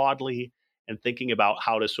more broadly and thinking about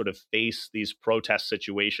how to sort of face these protest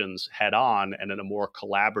situations head on and in a more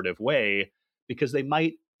collaborative way, because they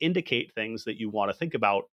might indicate things that you want to think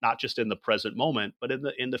about, not just in the present moment, but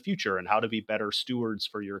in the future, and how to be better stewards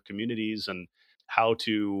for your communities and how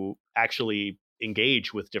to actually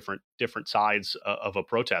engage with different sides of a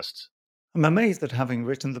protest. I'm amazed that having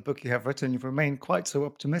written the book you have written, you've remained quite so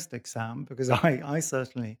optimistic, Sam, because I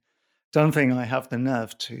certainly don't think I have the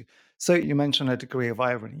nerve to. So you mentioned a degree of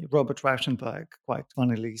irony. Robert Rauschenberg quite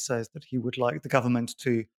funnily says that he would like the government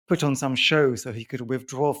to put on some show so he could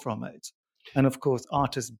withdraw from it. And of course,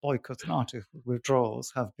 artist boycotts and artist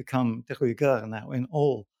withdrawals have become de rigueur now in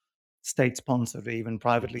all state-sponsored, even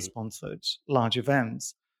privately sponsored large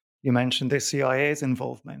events. You mentioned the CIA's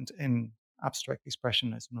involvement in abstract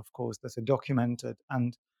expressionism. Of course, there's a documented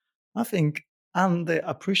and I think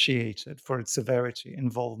underappreciated for its severity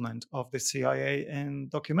involvement of the CIA in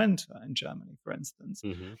Documenta in Germany, for instance.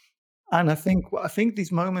 Mm-hmm. And I think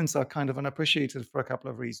these moments are kind of unappreciated for a couple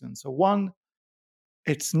of reasons. So one,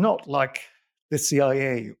 it's not like the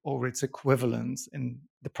CIA or its equivalents in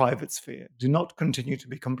the private sphere do not continue to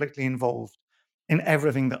be completely involved in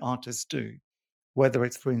everything that artists do, whether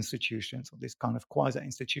it's for institutions or these kind of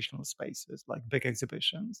quasi-institutional spaces like big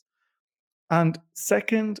exhibitions. And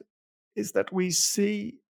second is that we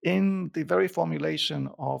see in the very formulation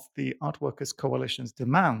of the Art Workers Coalition's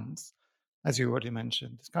demands, as you already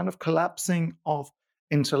mentioned, this kind of collapsing of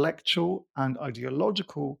intellectual and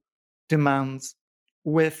ideological demands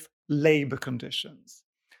with labor conditions.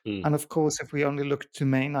 And of course, if we only look to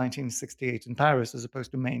May 1968 in Paris as opposed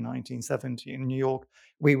to May 1970 in New York,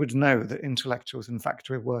 we would know that intellectuals and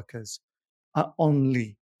factory workers are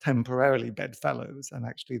only temporarily bedfellows, and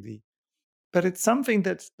actually but it's something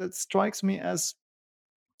that strikes me as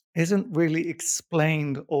isn't really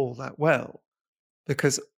explained all that well,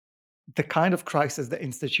 because the kind of crisis that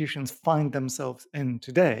institutions find themselves in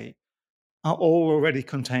today are all already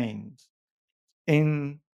contained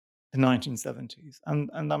in the 1970s. And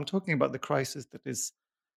I'm talking about the crisis that is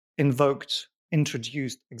invoked,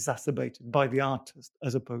 introduced, exacerbated by the artist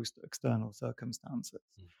as opposed to external circumstances.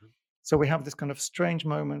 So we have this kind of strange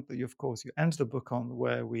moment that of course, you end the book on,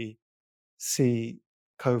 where we see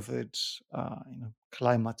COVID,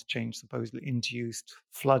 climate change supposedly induced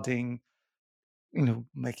flooding,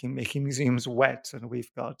 making museums wet, and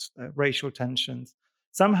we've got racial tensions.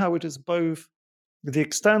 Somehow it is both the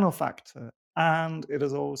external factor and it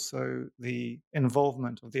is also the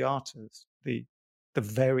involvement of the artist, the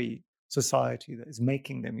very society that is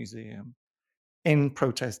making the museum, in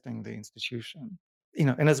protesting the institution.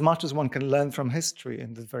 In as much as one can learn from history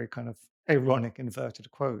in the very kind of ironic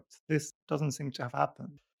inverted quotes, this doesn't seem to have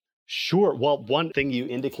happened. Sure. Well, one thing you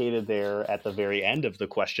indicated there at the very end of the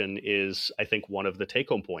question is, I think, one of the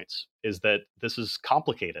take-home points is that this is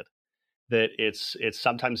complicated, that it's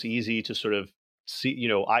sometimes easy to sort of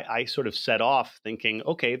I sort of set off thinking,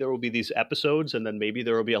 okay, there will be these episodes, and then maybe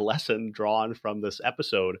there will be a lesson drawn from this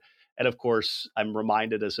episode. And of course, I'm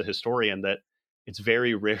reminded as a historian that it's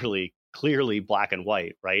very rarely clearly black and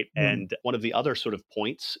white, right? Mm. And one of the other sort of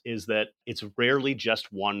points is that it's rarely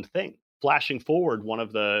just one thing. Flashing forward, one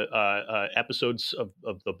of the episodes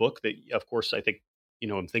of the book that, of course, I think,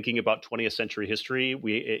 I'm thinking about 20th century history.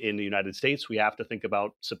 In the United States, we have to think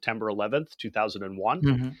about September 11th, 2001,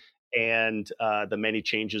 Mhm. and the many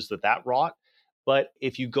changes that wrought. But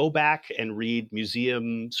if you go back and read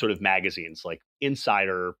museum sort of magazines like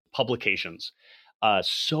Insider publications,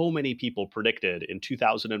 so many people predicted in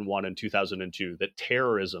 2001 and 2002 that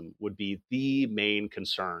terrorism would be the main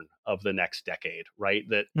concern of the next decade, right?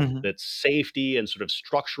 Mhm. That safety and sort of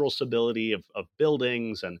structural stability of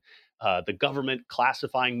buildings, and the government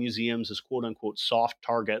classifying museums as quote unquote soft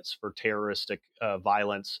targets for terroristic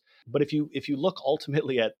violence. But if you look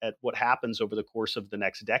ultimately at what happens over the course of the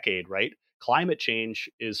next decade, right? Climate change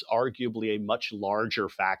is arguably a much larger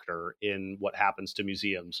factor in what happens to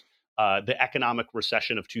museums. The economic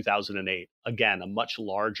recession of 2008, again, a much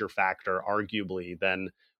larger factor, arguably, than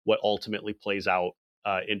what ultimately plays out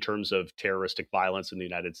in terms of terroristic violence in the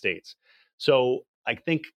United States. So I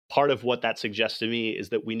think part of what that suggests to me is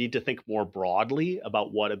that we need to think more broadly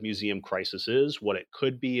about what a museum crisis is, what it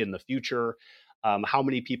could be in the future. How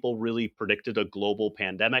many people really predicted a global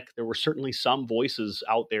pandemic? There were certainly some voices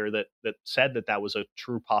out there that said that was a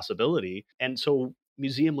true possibility, and so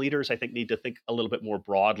museum leaders, I think, need to think a little bit more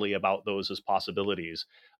broadly about those as possibilities,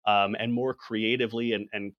 and more creatively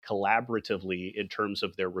and collaboratively in terms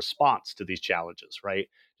of their response to these challenges. Right?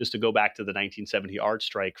 Just to go back to the 1970 art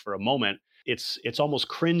strike for a moment, it's almost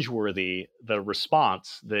cringeworthy, the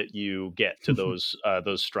response that you get to those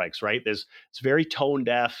strikes. Right? It's very tone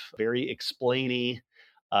deaf, very explainy,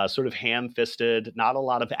 sort of ham fisted, not a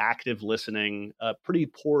lot of active listening, pretty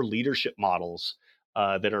poor leadership models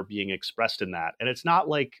that are being expressed in that. And it's not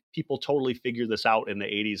like people totally figure this out in the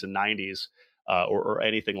 80s and 90s. Or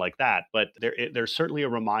anything like that. But there's certainly a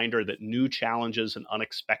reminder that new challenges and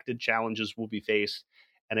unexpected challenges will be faced.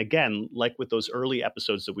 And again, like with those early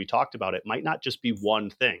episodes that we talked about, it might not just be one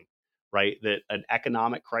thing, right? That an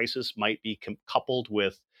economic crisis might be coupled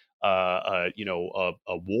with a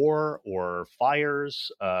war or fires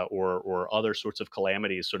or other sorts of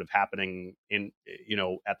calamities sort of happening in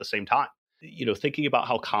at the same time. Thinking about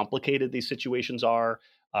how complicated these situations are,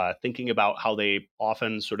 thinking about how they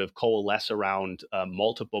often sort of coalesce around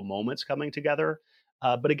multiple moments coming together.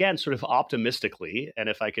 But again, sort of optimistically, and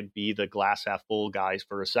if I could be the glass half full guys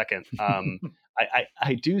for a second,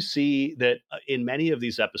 I do see that in many of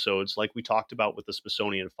these episodes, like we talked about with the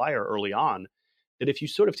Smithsonian fire early on, that if you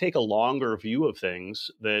sort of take a longer view of things,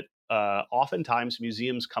 that oftentimes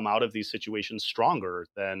museums come out of these situations stronger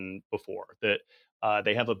than before. That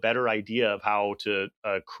they have a better idea of how to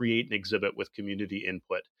create an exhibit with community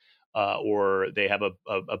input, or they have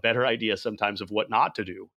a better idea sometimes of what not to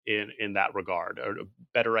do in that regard, or a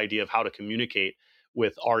better idea of how to communicate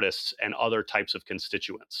with artists and other types of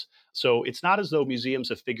constituents. So it's not as though museums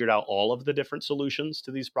have figured out all of the different solutions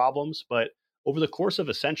to these problems, but over the course of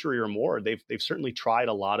a century or more, they've certainly tried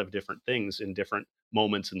a lot of different things in different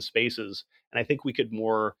moments and spaces. And I think we could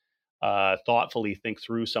more thoughtfully think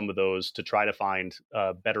through some of those to try to find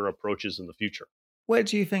better approaches in the future. Where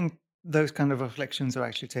do you think those kind of reflections are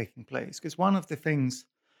actually taking place? Because one of the things,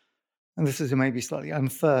 and this is a maybe slightly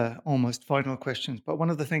unfair, almost final questions, but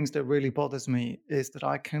one of the things that really bothers me is that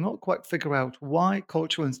I cannot quite figure out why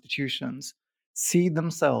cultural institutions see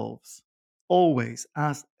themselves always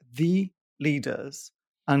as the leaders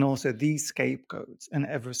and also the scapegoats in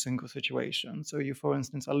every single situation. So you, for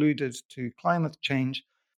instance, alluded to climate change,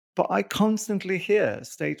 but I constantly hear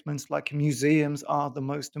statements like museums are the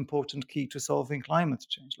most important key to solving climate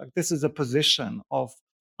change. Like this is a position of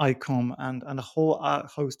ICOM and a whole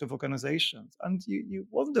host of organizations. And you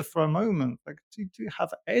wonder for a moment, like, do you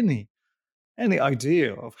have any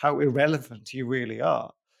idea of how irrelevant you really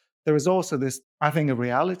are? There is also this, I think, a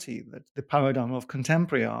reality that the paradigm of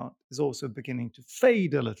contemporary art is also beginning to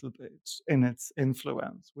fade a little bit in its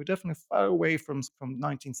influence. We're definitely far away from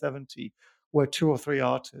 1970, where two or three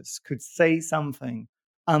artists could say something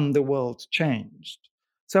and the world changed.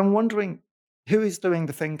 So I'm wondering who is doing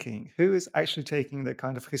the thinking, who is actually taking the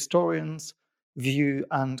kind of historian's view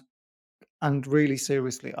and really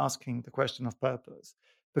seriously asking the question of purpose.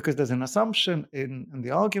 Because there's an assumption in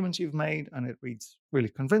the argument you've made, and it reads really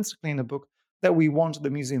convincingly in a book, that we want the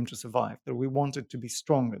museum to survive, that we want it to be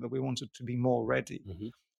stronger, that we want it to be more ready. Mm-hmm.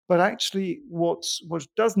 But actually, what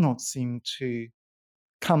does not seem to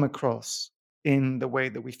come across in the way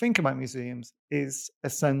that we think about museums is a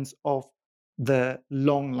sense of their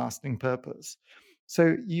long-lasting purpose.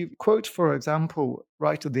 So you quote, for example,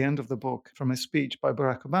 right at the end of the book from a speech by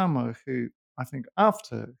Barack Obama, who I think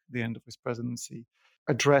after the end of his presidency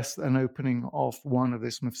addressed an opening of one of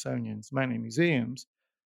the Smithsonian's many museums.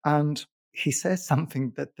 And he says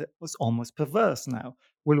something that was almost perverse now.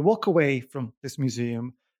 We'll walk away from this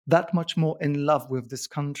museum that much more in love with this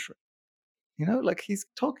country. Like he's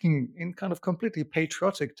talking in kind of completely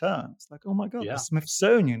patriotic terms. Like, oh my God, the Yeah.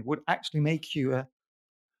 Smithsonian would actually make you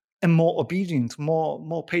a more obedient,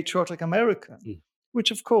 more patriotic American. Mm.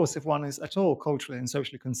 Which, of course, if one is at all culturally and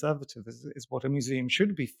socially conservative, is what a museum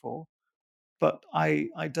should be for. But I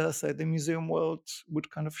dare say the museum world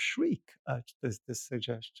would kind of shriek at this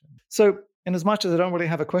suggestion. So, in as much as I don't really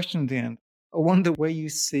have a question at the end, I wonder where you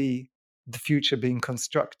see the future being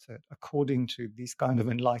constructed according to these kind of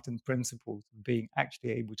enlightened principles of being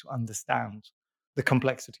actually able to understand the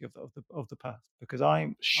complexity of the past. Because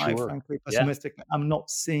I Sure. frankly Yeah. pessimistic. I'm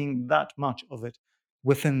not seeing that much of it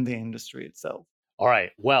within the industry itself. All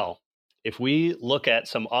right. Well, if we look at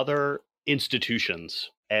some other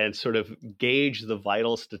institutions and sort of gauge the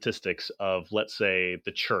vital statistics of, let's say,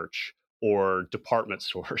 the church or department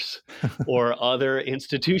stores or other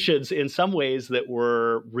institutions in some ways that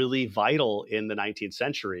were really vital in the 19th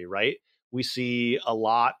century, right? We see a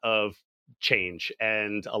lot of change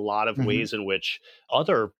and a lot of Mhm. ways in which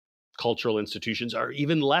other cultural institutions are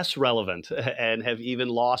even less relevant and have even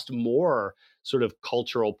lost more sort of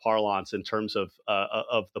cultural parlance in terms of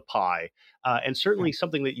the pie. And Yeah. certainly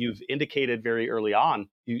something that you've indicated very early on,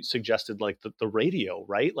 you suggested like the radio,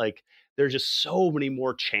 right? Like there's just so many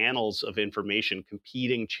more channels of information,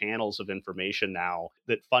 competing channels of information now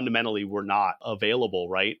that fundamentally were not available,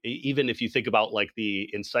 right? Even if you think about like the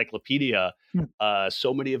encyclopedia, Hmm.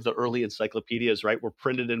 so many of the early encyclopedias, right, were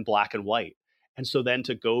printed in black and white. And so then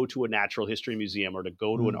to go to a natural history museum or to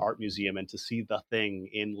go to an Mm. art museum and to see the thing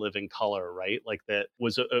in living color, right? Like that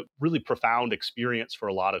was a really profound experience for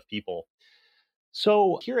a lot of people.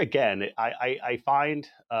 So here again, I find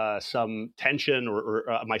some tension or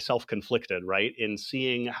myself conflicted, right, in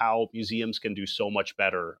seeing how museums can do so much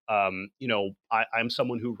better. I'm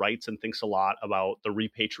someone who writes and thinks a lot about the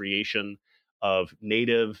repatriation of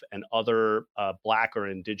Native and other Black or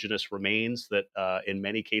Indigenous remains that, in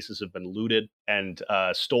many cases, have been looted and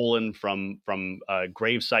stolen from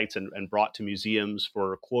grave sites and brought to museums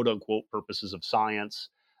for quote unquote purposes of science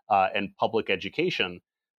and public education.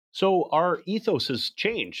 So our ethos has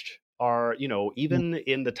changed. Mm. Even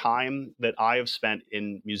in the time that I have spent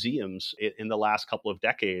in museums in the last couple of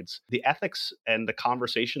decades, the ethics and the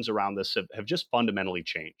conversations around this have just fundamentally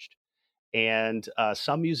changed. And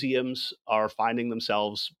some museums are finding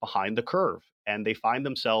themselves behind the curve and they find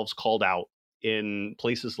themselves called out in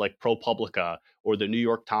places like ProPublica or the New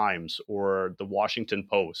York Times or the Washington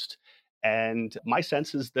Post. And my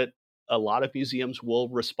sense is that a lot of museums will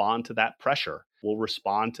respond to that pressure, will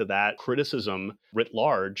respond to that criticism writ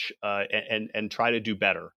large, and try to do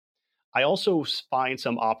better. I also find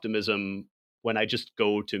some optimism when I just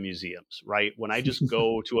go to museums, right? When I just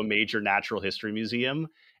go to a major natural history museum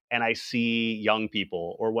and I see young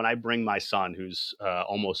people, or when I bring my son, who's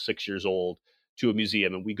almost 6 years old, to a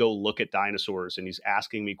museum and we go look at dinosaurs and he's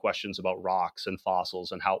asking me questions about rocks and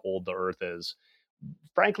fossils and how old the earth is.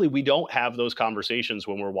 Frankly, we don't have those conversations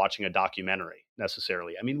when we're watching a documentary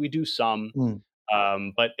necessarily. I mean, we do some,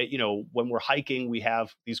 Mm. but when we're hiking, we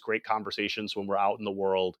have these great conversations. When we're out in the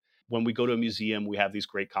world, when we go to a museum, we have these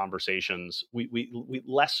great conversations. We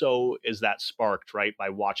less so is that sparked, right, by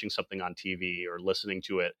watching something on TV or listening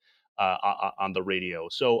to it on the radio.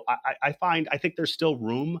 So I think there's still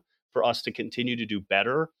room for us to continue to do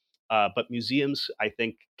better. But museums, I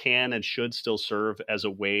think, can and should still serve as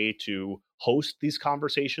a way to host these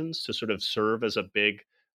conversations, to sort of serve as a big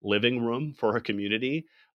living room for a community.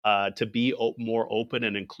 To be more open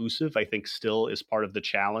and inclusive, I think still is part of the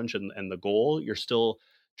challenge and the goal. You're still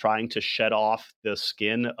trying to shed off the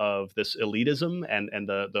skin of this elitism and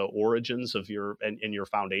the origins of and your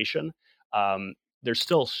foundation. There's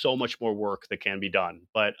still so much more work that can be done,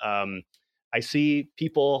 but I see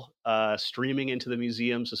people streaming into the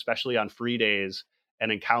museums, especially on free days,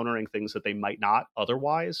 and encountering things that they might not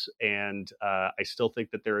otherwise. And I still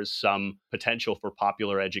think that there is some potential for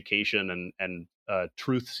popular education and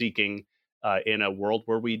truth seeking in a world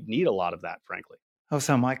where we need a lot of that, frankly. Oh,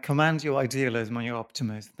 Sam, I commend your idealism and your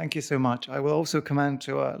optimism. Thank you so much. I will also commend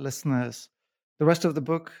to our listeners the rest of the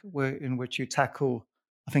book, in which you tackle,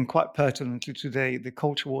 I think, quite pertinently today, the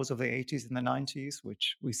culture wars of the 80s and the 90s,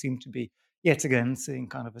 which we seem to be yet again seeing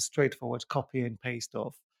kind of a straightforward copy and paste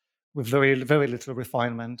of, with very, very little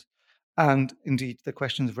refinement. and indeed the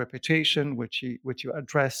questions of reputation, which you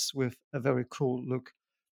address with a very cool look.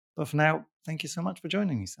 But for now, thank you so much for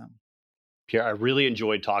joining me, Sam. Pierre, I really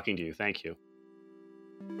enjoyed talking to you. Thank you.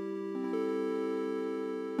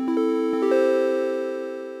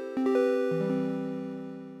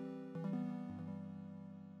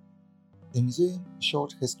 The museum, A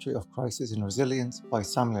Short History of Crisis and Resilience by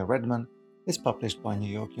Samuel Redman, is published by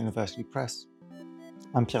New York University Press.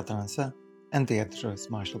 I'm Pierre Delancey, and the editor is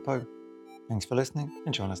Marshall Poe. Thanks for listening,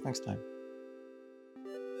 and join us next time.